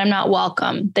saying that I'm not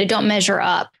welcome, that I don't measure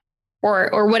up,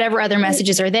 or whatever other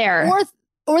messages are there.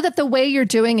 Or that the way you're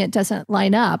doing it doesn't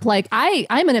line up. Like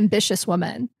I'm an ambitious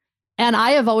woman, and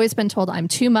I have always been told I'm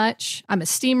too much. I'm a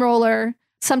steamroller.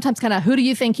 Sometimes kind of, who do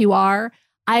you think you are?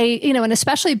 And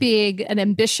especially being an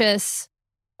ambitious,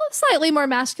 slightly more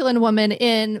masculine woman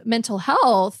in mental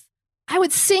health, I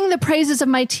would sing the praises of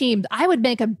my team. I would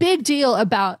make a big deal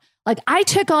about, like, I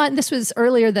took on, this was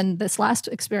earlier than this last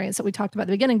experience that we talked about at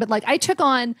the beginning, but like I took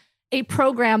on a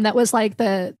program that was like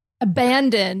the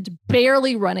abandoned,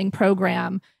 barely running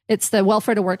program. It's the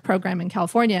Welfare to Work program in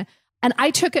California. And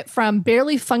I took it from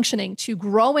barely functioning to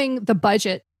growing the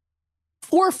budget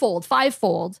fourfold,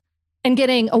 fivefold, and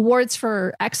getting awards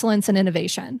for excellence and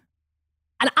innovation.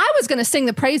 And I was going to sing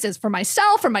the praises for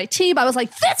myself, for my team. I was like,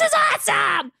 this is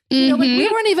awesome. Like we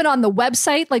weren't even on the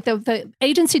website. Like the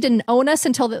agency didn't own us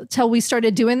until we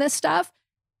started doing this stuff.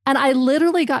 And I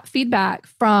literally got feedback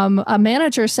from a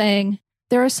manager saying,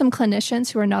 there are some clinicians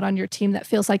who are not on your team that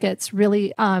feels like it's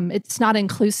really, it's not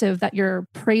inclusive that you're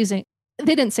praising.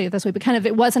 They didn't say it this way, but kind of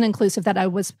it wasn't inclusive that I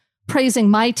was praising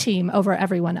my team over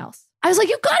everyone else. I was like,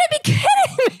 you gotta be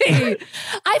kidding me.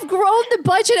 I've grown the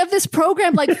budget of this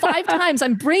program like 5 times.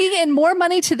 I'm bringing in more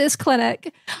money to this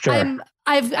clinic. Sure.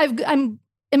 I'm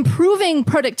improving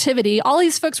productivity. All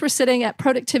these folks were sitting at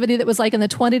productivity that was like in the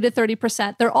 20 to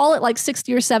 30%. They're all at like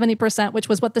 60 or 70%, which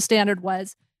was what the standard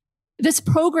was. This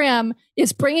program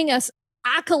is bringing us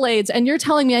accolades and you're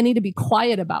telling me I need to be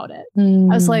quiet about it.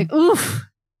 I was like, oof,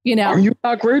 you know. Are you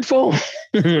not grateful?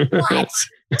 What?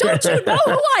 Don't you know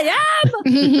who I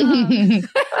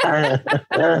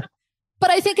am? But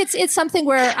I think it's something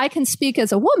where I can speak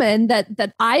as a woman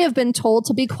that I have been told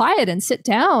to be quiet and sit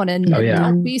down and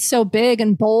don't be so big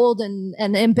and bold and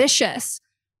ambitious.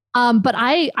 But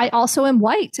I also am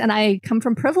white and I come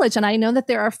from privilege, and I know that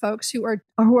there are folks who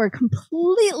are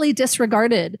completely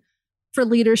disregarded for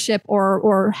leadership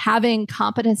or having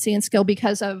competency and skill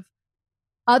because of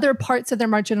other parts of their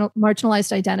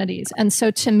marginalized identities. And so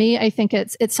to me, I think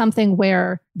it's something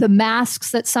where the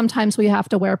masks that sometimes we have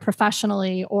to wear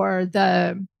professionally, or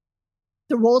the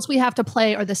roles we have to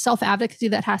play, or the self-advocacy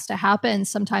that has to happen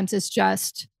sometimes is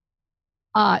just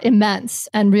immense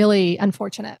and really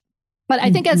unfortunate. But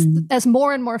I think as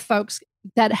more and more folks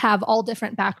that have all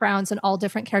different backgrounds and all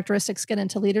different characteristics get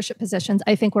into leadership positions,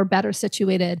 I think we're better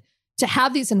situated to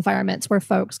have these environments where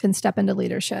folks can step into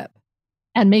leadership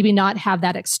and maybe not have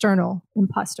that external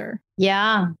imposter.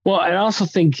 Yeah. Well, I also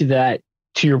think that,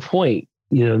 to your point,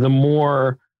 the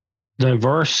more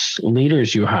diverse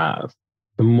leaders you have,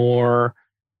 the more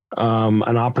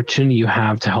an opportunity you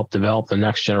have to help develop the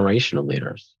next generation of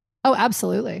leaders. Oh,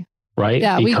 absolutely. Right?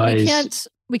 Yeah, because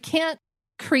we can't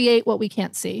create what we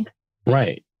can't see.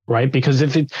 Right. Because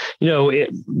if it,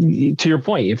 to your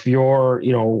point, if you're,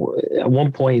 at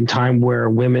one point in time where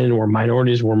women or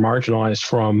minorities were marginalized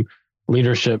from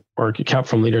leadership or kept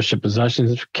from leadership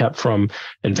positions, kept from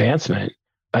advancement,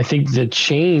 I think the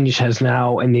change has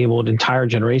now enabled entire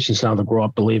generations now to grow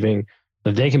up believing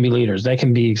that they can be leaders, they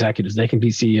can be executives, they can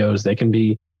be CEOs, they can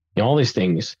be all these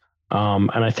things. And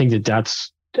I think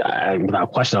that's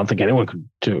without question. I don't think anyone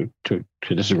could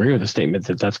to disagree with the statement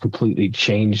that that's completely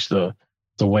changed the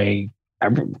way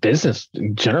business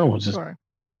in general is. Sure.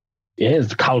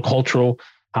 Is how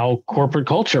corporate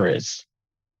culture is.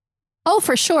 Oh,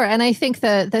 for sure. And I think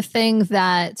the thing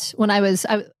that when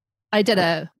I did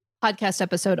a podcast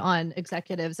episode on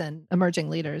executives and emerging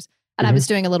leaders, and I was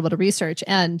doing a little bit of research,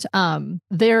 and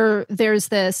there's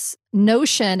this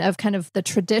notion of kind of the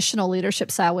traditional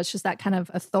leadership style, which is that kind of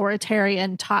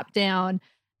authoritarian top down.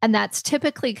 And that's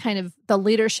typically kind of the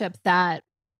leadership that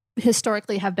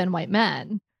historically have been white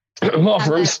men. Law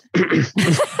firms.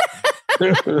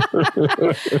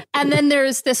 And then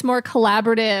there's this more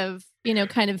collaborative,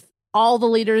 kind of all the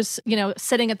leaders,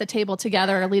 sitting at the table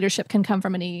together. Leadership can come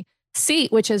from any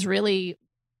seat, which is really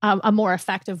a more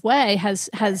effective way, has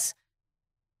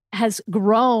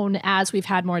grown as we've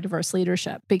had more diverse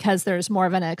leadership because there's more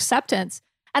of an acceptance.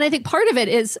 And I think part of it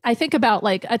is, I think about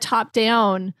like a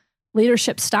top-down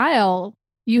leadership style,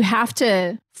 you have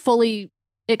to fully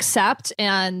accept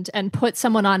and put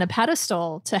someone on a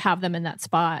pedestal to have them in that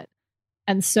spot.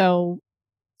 And so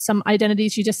some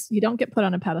identities you don't get put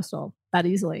on a pedestal that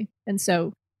easily. And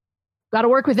so got to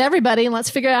work with everybody and let's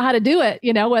figure out how to do it,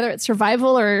 whether it's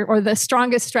survival or the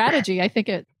strongest strategy. I think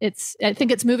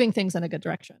it's moving things in a good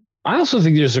direction. I also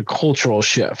think there's a cultural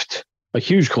shift, a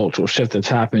huge cultural shift that's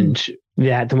happened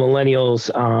that the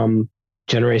millennials,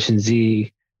 Generation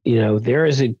Z, there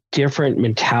is a different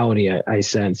mentality I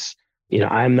sense.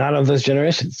 I'm not of those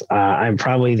generations. I'm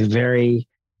probably the very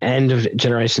end of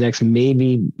Generation X,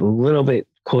 maybe a little bit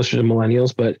closer to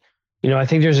millennials, but I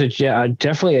think there's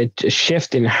definitely a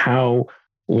shift in how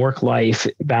work-life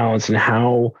balance and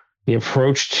how the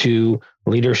approach to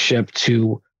leadership,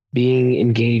 to being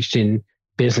engaged in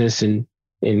business and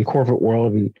in corporate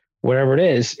world and whatever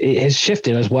it has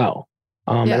shifted as well.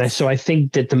 Yes. And so I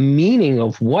think that the meaning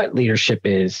of what leadership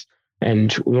is,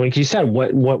 and like you said,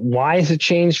 why has it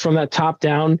changed from that top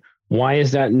down? Why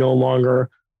is that no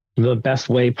longer the best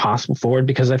way possible forward?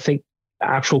 Because I think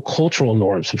actual cultural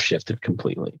norms have shifted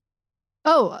completely.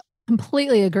 Oh,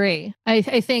 completely agree. I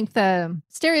think the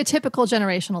stereotypical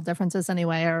generational differences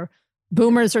anyway are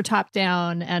boomers are top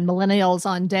down and millennials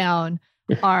on down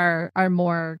are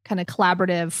more kind of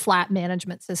collaborative, flat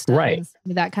management systems, right?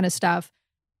 That kind of stuff.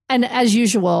 And as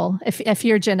usual, if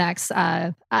you're Gen X,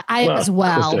 I as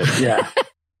well. Yeah.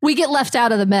 We get left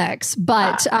out of the mix,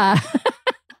 but I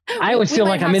always feel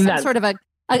like I'm in that sort of a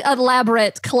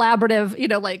elaborate collaborative,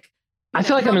 I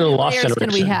feel like I'm in the lost generation.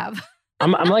 Can we have?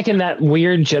 I'm like in that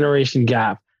weird generation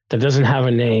gap that doesn't have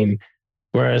a name.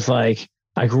 Whereas like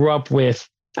I grew up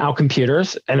without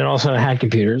computers and then also had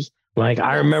computers. Like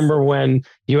I remember when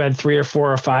you had 3 or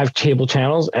 4 or 5 cable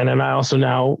channels. And then I also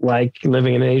now like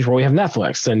living in an age where we have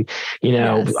Netflix and,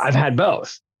 I've had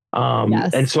both.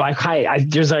 And so I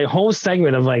there's a whole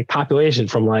segment of like population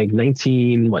from like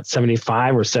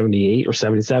 75 or 78 or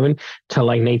 77 to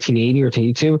like 1980 or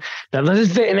 82 that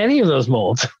doesn't fit in any of those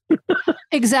molds.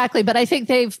 Exactly. But I think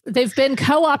they've been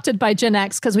co-opted by Gen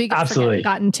X because we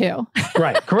gotten to.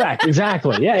 Right. Correct.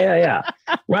 Exactly. Yeah.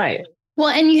 Right. Well,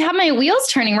 and you have my wheels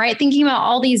turning, right? Thinking about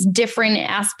all these different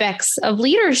aspects of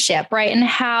leadership, right? And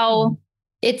how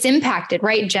it's impacted,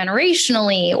 right?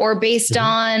 Generationally or based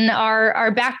on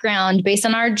our background, based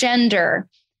on our gender.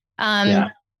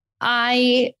 It's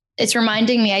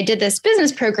reminding me, I did this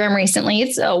business program recently.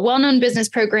 It's a well-known business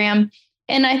program.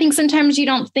 And I think sometimes you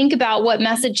don't think about what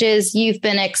messages you've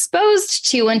been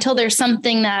exposed to until there's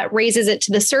something that raises it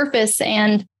to the surface.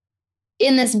 And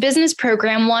in this business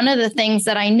program, one of the things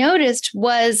that I noticed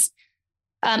was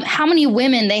how many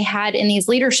women they had in these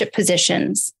leadership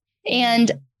positions.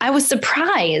 And I was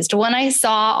surprised when I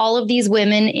saw all of these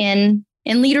women in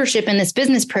leadership in this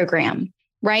business program,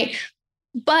 right?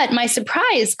 But my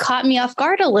surprise caught me off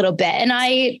guard a little bit. And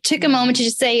I took a moment to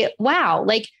just say, wow,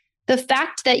 like the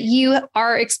fact that you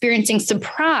are experiencing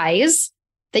surprise,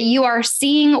 that you are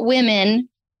seeing women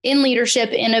in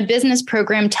leadership in a business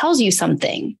program tells you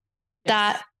something.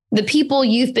 That the people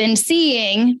you've been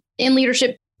seeing in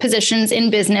leadership positions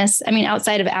in business, I mean,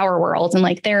 outside of our world and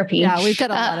like therapy. Yeah, we've got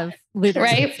a lot of leaders,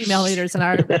 right? Female leaders in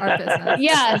our business.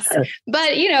 Yes.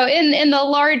 But, in the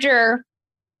larger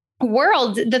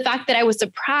world, the fact that I was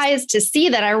surprised to see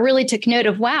that, I really took note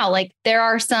of, wow, like there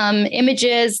are some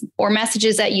images or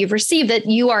messages that you've received that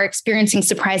you are experiencing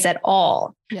surprise at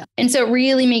all. Yeah. And so it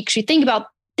really makes you think about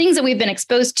things that we've been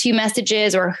exposed to,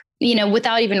 messages or,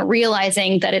 without even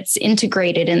realizing that it's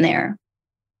integrated in there.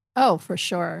 Oh, for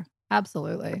sure.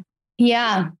 Absolutely.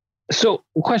 Yeah. So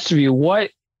question for you, what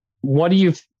do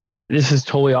you, this is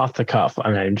totally off the cuff.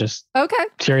 I mean, I'm just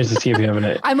curious to see if you have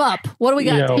an I'm up. What do we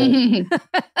got?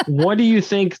 What do you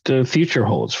think the future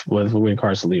holds with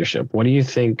regards to leadership? What do you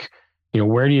think,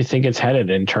 where do you think it's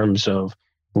headed in terms of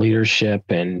leadership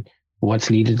and what's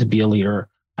needed to be a leader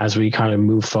as we kind of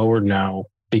move forward now?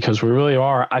 Because we really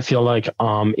are, I feel like,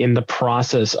 in the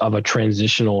process of a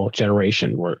transitional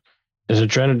generation where there's a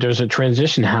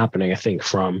transition happening, I think,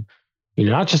 from,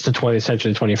 not just the 20th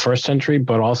century, the 21st century,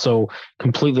 but also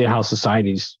completely how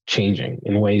society's changing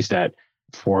in ways that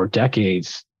for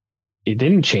decades, it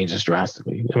didn't change as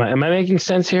drastically. Am I making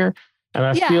sense here? And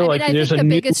I feel like there's the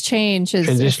biggest change is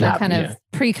the kind of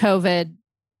pre-COVID,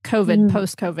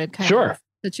 post-COVID kind of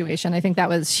situation. I think that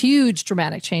was huge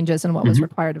dramatic changes in what was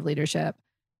required of leadership.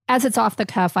 As it's off the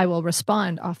cuff, I will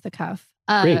respond off the cuff.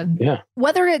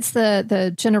 Whether it's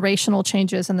the generational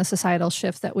changes and the societal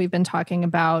shifts that we've been talking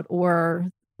about, or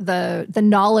the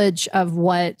knowledge of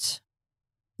what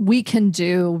we can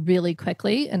do really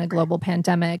quickly in a global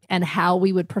pandemic and how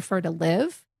we would prefer to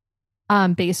live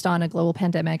based on a global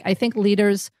pandemic, I think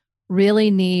leaders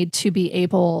really need to be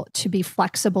able to be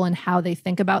flexible in how they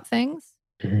think about things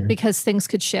because things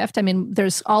could shift. I mean,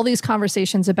 there's all these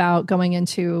conversations about going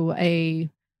into a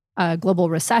global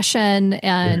recession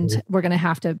and we're going to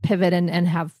have to pivot and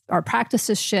have our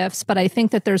practices shifts. But I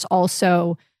think that there's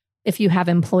also, if you have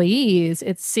employees,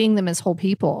 it's seeing them as whole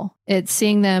people. It's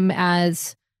seeing them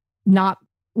as not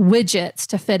widgets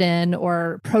to fit in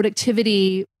or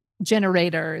productivity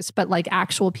generators, but like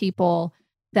actual people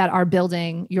that are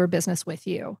building your business with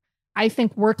you. I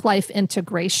think work-life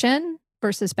integration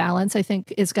versus balance, I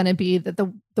think, is going to be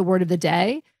the word of the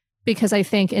day. Because I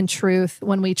think in truth,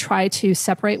 when we try to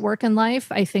separate work and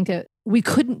life, I think we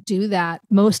couldn't do that.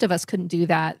 Most of us couldn't do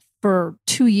that for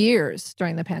 2 years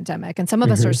during the pandemic. And some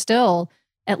of us are still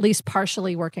at least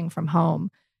partially working from home.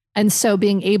 And so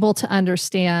being able to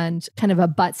understand kind of a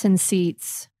butts and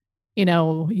seats,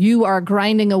 you are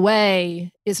grinding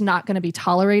away is not going to be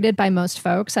tolerated by most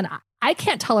folks. And I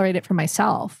can't tolerate it for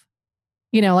myself.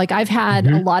 Like I've had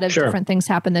a lot of different things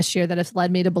happen this year that have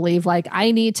led me to believe like I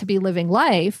need to be living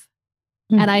life.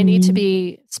 And I need to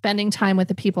be spending time with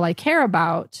the people I care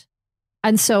about.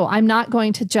 And so I'm not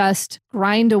going to just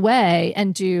grind away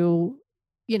and do,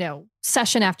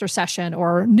 session after session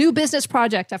or new business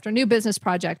project after new business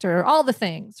project or all the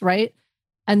things, right?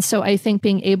 And so I think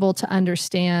being able to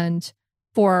understand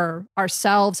for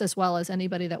ourselves as well as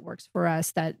anybody that works for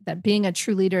us that being a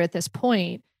true leader at this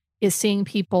point is seeing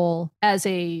people as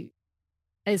a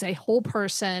a whole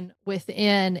person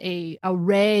within a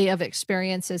array of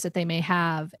experiences that they may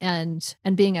have, and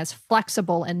being as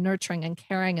flexible and nurturing and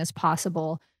caring as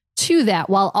possible to that,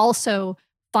 while also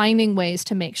finding ways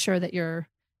to make sure that you're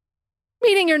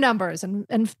meeting your numbers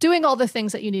and doing all the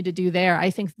things that you need to do there.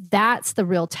 I think that's the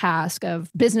real task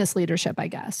of business leadership, I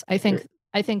guess. I think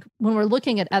when we're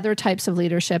looking at other types of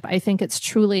leadership, I think it's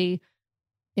truly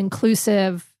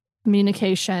inclusive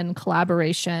communication,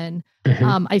 collaboration.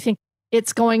 I think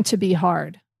it's going to be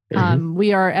hard.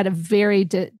 We are at a very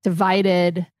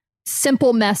divided,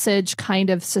 simple message kind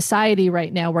of society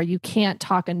right now where you can't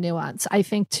talk in nuance. I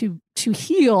think to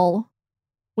heal,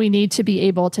 we need to be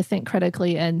able to think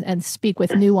critically and speak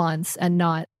with nuance and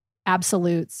not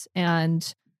absolutes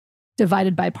and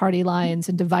divided by party lines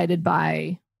and divided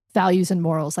by values and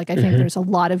morals. Like I think there's a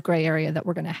lot of gray area that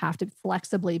we're going to have to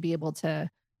flexibly be able to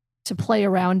play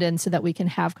around in so that we can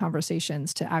have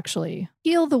conversations to actually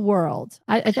heal the world.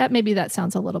 Maybe that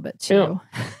sounds a little bit too.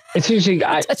 It's usually,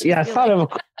 I thought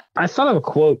of a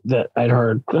quote that I'd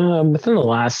heard within the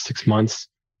last 6 months,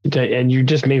 and you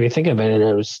just made me think of it. And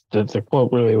it was the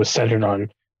quote really was centered on,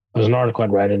 it was an article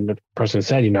I'd read, and the person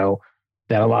said,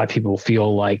 that a lot of people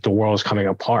feel like the world is coming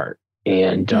apart,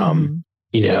 and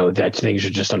that things are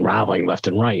just unraveling left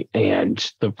and right.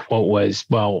 And the quote was,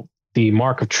 well, the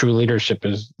mark of true leadership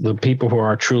is the people who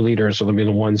are true leaders are going to be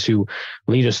the ones who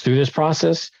lead us through this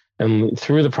process and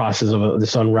through the process of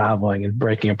this unraveling and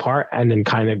breaking apart, and then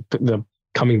kind of the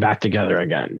coming back together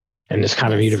again, and this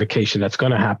kind of unification that's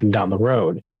going to happen down the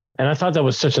road. And I thought that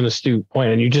was such an astute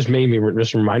point, and you just made me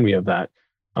remind me of that.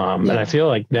 And I feel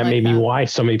like that may be why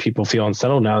so many people feel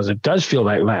unsettled now, is it does feel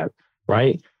like that,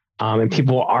 right? And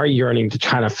people are yearning to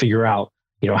try to figure out,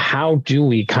 how do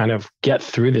we kind of get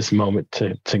through this moment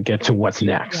to get to what's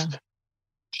next? Yeah.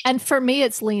 And for me,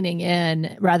 it's leaning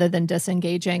in rather than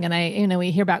disengaging. And we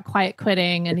hear about quiet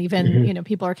quitting, and even,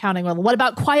 people are counting, well, what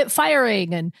about quiet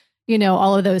firing? And,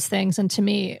 all of those things. And to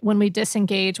me, when we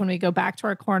disengage, when we go back to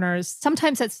our corners,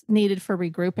 sometimes that's needed for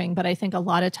regrouping. But I think a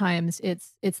lot of times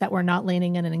it's that we're not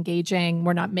leaning in and engaging.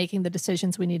 We're not making the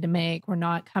decisions we need to make. We're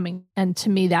not coming. And to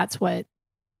me, that's what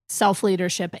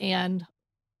self-leadership and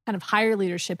kind of higher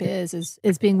leadership is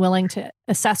being willing to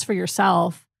assess for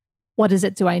yourself, what is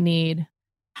it do I need?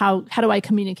 How do I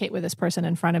communicate with this person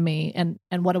in front of me, and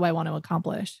what do I want to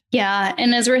accomplish? Yeah.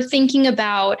 And as we're thinking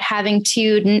about having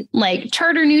to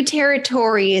charter new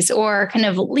territories or kind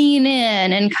of lean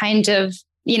in and kind of,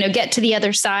 get to the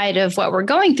other side of what we're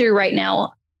going through right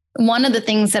now, one of the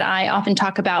things that I often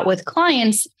talk about with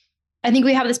clients, I think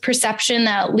we have this perception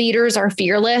that leaders are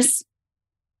fearless,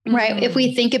 right? If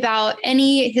we think about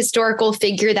any historical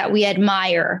figure that we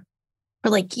admire, we're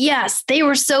like, yes, they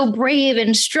were so brave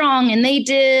and strong, and they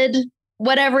did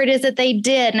whatever it is that they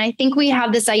did. And I think we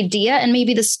have this idea, and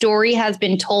maybe the story has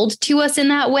been told to us in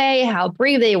that way, how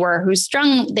brave they were, how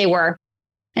strong they were.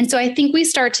 And so I think we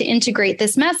start to integrate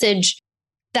this message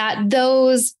that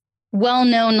those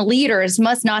well-known leaders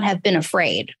must not have been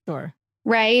afraid. Sure.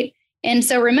 Right. And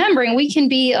so remembering we can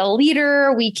be a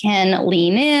leader, we can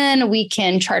lean in, we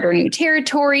can charter new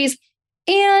territories,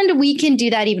 and we can do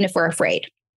that even if we're afraid.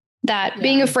 That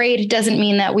being afraid doesn't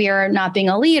mean that we are not being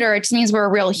a leader. It just means we're a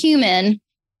real human,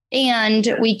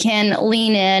 and we can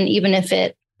lean in even if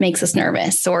it makes us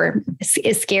nervous or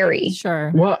is scary.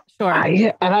 Sure. Well, sure.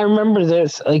 I remember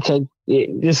this,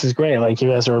 this is great. Like, you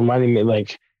guys are reminding me,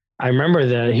 I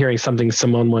remember hearing something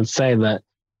someone once say that,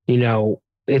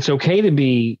 it's okay to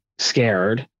be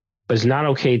scared, but it's not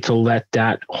okay to let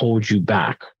that hold you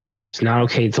back. It's not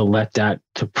okay to let that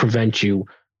to prevent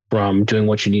from doing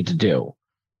what you need to do.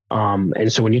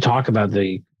 And so when you talk about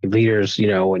the leaders,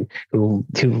 and who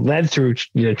led through,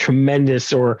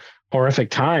 tremendous or horrific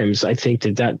times, I think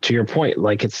that to your point,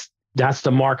 that's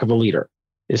the mark of a leader,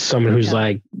 is someone who's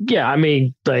this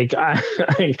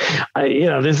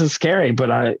is scary,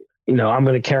 but I'm going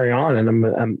to carry on,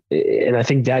 and I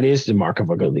think that is the mark of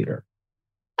a good leader.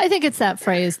 I think it's that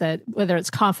phrase that whether it's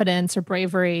confidence or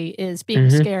bravery is being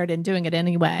scared and doing it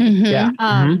anyway. Yeah.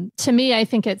 To me, I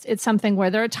think it's something where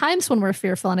there are times when we're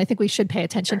fearful, and I think we should pay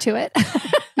attention to it.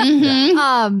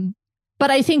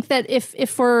 But I think that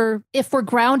if we're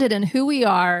grounded in who we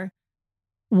are,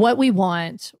 what we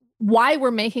want, why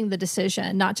we're making the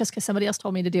decision, not just because somebody else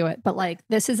told me to do it, but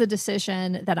this is a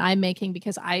decision that I'm making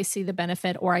because I see the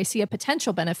benefit or I see a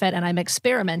potential benefit and I'm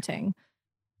experimenting.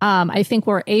 I think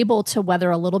we're able to weather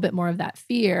a little bit more of that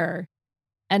fear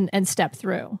and step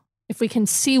through. If we can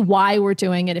see why we're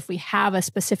doing it, if we have a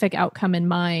specific outcome in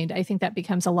mind, I think that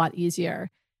becomes a lot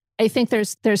easier. I think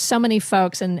there's so many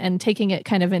folks, and taking it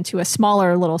kind of into a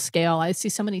smaller little scale, I see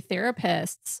so many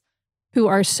therapists who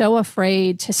are so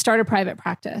afraid to start a private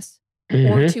practice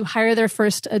or to hire their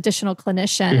first additional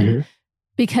clinician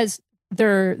because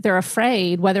they're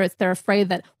afraid, whether it's they're afraid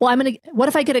that, well, what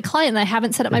if I get a client and I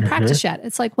haven't set up my practice yet?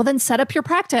 It's like, well, then set up your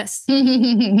practice.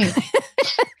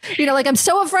 Like, I'm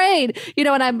so afraid,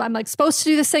 and I'm like supposed to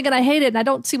do this thing and I hate it and I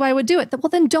don't see why I would do it. Well,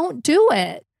 then don't do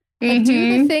it. Like,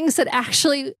 do the things that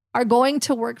actually are going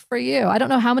to work for you. I don't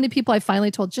know how many people I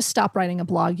finally told, just stop writing a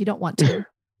blog. You don't want to.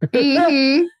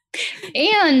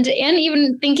 And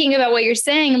even thinking about what you're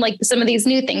saying, like some of these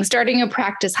new things, starting a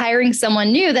practice, hiring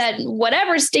someone new, that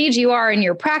whatever stage you are in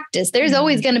your practice, there's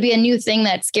always going to be a new thing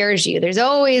that scares you. There's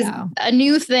always a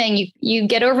new thing. You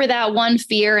get over that one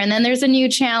fear and then there's a new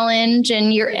challenge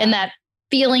and and that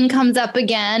feeling comes up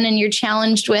again and you're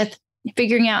challenged with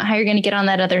figuring out how you're going to get on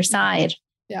that other side.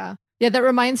 Yeah. Yeah. That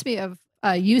reminds me of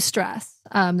eustress.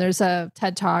 There's a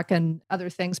TED Talk and other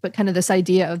things, but kind of this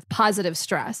idea of positive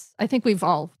stress. I think we've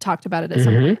all talked about it at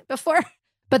some point before,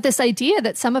 but this idea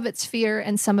that some of it's fear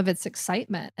and some of it's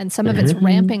excitement and some of it's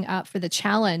ramping up for the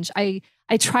challenge. I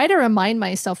try to remind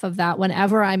myself of that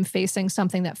whenever I'm facing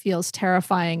something that feels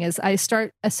terrifying, as I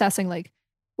start assessing like,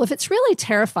 well, if it's really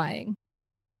terrifying,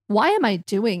 why am I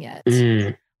doing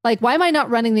it? Like, why am I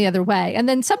not running the other way? And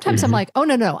then sometimes I'm like, oh,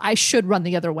 no, I should run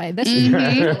the other way. This is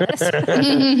ridiculous. But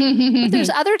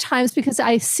there's other times because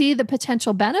I see the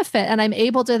potential benefit and I'm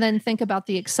able to then think about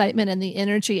the excitement and the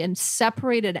energy and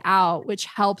separate it out, which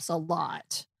helps a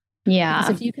lot. Yeah.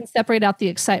 Because if you can separate out the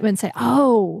excitement and say,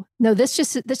 oh, no, this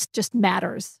just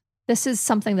matters. This is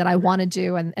something that I want to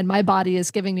do. And my body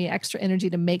is giving me extra energy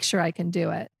to make sure I can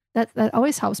do it. That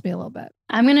always helps me a little bit.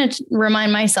 I'm going to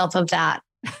remind myself of that.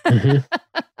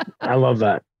 I love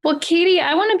that. Well, Katie,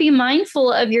 I want to be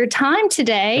mindful of your time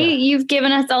today. Yeah. You've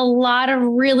given us a lot of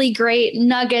really great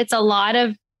nuggets, a lot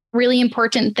of really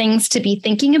important things to be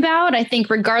thinking about. I think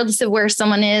regardless of where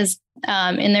someone is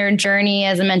in their journey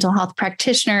as a mental health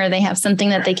practitioner, they have something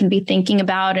that they can be thinking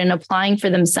about and applying for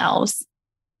themselves.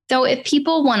 So if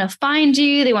people want to find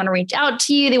you, they want to reach out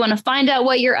to you, they want to find out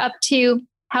what you're up to,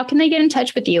 how can they get in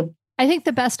touch with you? I think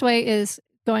the best way is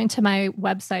going to my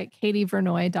website,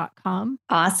 katievernoy.com.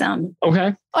 Awesome.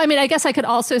 Okay. I mean, I guess I could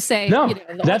also say,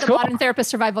 that's the cool. Modern Therapist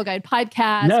Survival Guide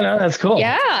podcast. No, that's cool.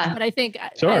 Yeah. But I think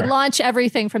I launch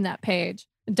everything from that page.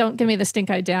 Don't give me the stink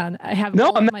eye down. I have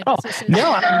all of my businesses.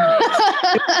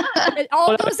 It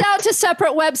all goes out to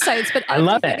separate websites, but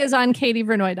everything is on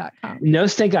katievernoy.com. No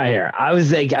stink eye here. I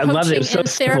was like, I love it. It was so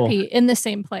simple. Therapy in the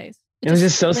same place. It was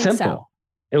just so simple. Out.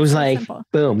 It was like,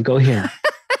 boom, go here.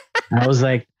 I was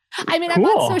like, I mean, cool.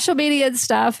 I'm on social media and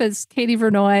stuff as Katie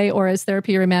Vernoy or as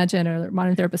Therapy Reimagined or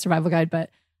Modern Therapist Survival Guide. But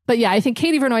yeah, I think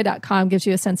katievernoy.com gives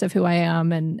you a sense of who I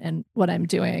am and what I'm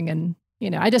doing. And,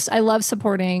 I love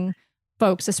supporting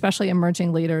folks, especially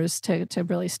emerging leaders, to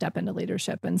really step into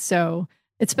leadership. And so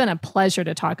it's been a pleasure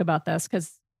to talk about this because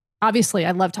obviously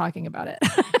I love talking about it.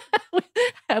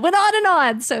 I went on and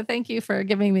on. So thank you for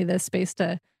giving me this space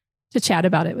to chat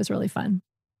about it. It was really fun.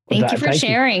 Thank you for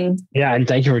sharing. Yeah. And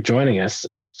thank you for joining us.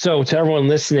 So to everyone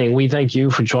listening, we thank you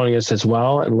for joining us as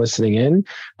well and listening in.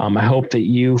 I hope that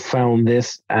you found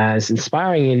this as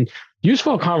inspiring and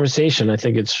useful conversation. I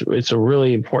think it's a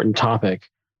really important topic,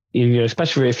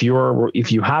 especially if you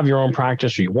have your own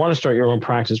practice or you want to start your own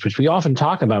practice, which we often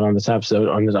talk about on this episode,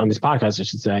 on this podcast, I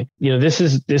should say. This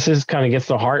is kind of gets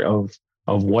the heart of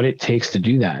what it takes to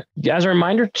do that. As a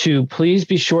reminder to please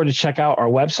be sure to check out our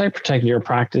website,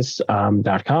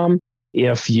 protectingyourpractice.com.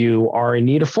 If you are in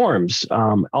need of forms,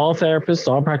 all therapists,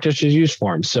 all practitioners use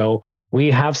forms. So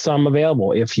we have some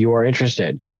available if you are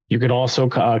interested. You can also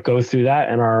go through that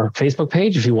in our Facebook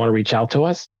page if you want to reach out to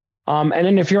us. And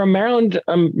then if you're a Maryland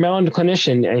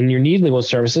clinician and you need legal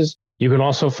services, you can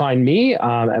also find me at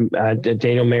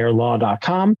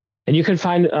danielmayerlaw.com. And you can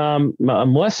find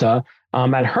Melissa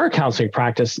at her counseling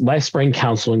practice,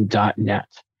 lifespringcounseling.net.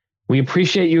 We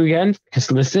appreciate you again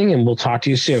for listening, and we'll talk to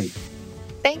you soon.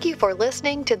 Thank you for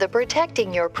listening to the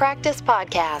Protecting Your Practice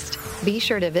podcast. Be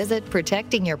sure to visit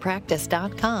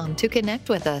protectingyourpractice.com to connect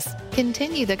with us,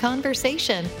 continue the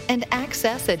conversation, and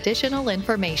access additional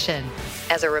information.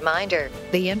 As a reminder,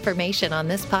 the information on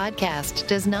this podcast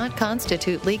does not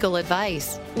constitute legal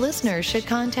advice. Listeners should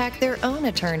contact their own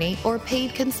attorney or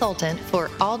paid consultant for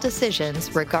all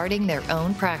decisions regarding their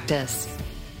own practice.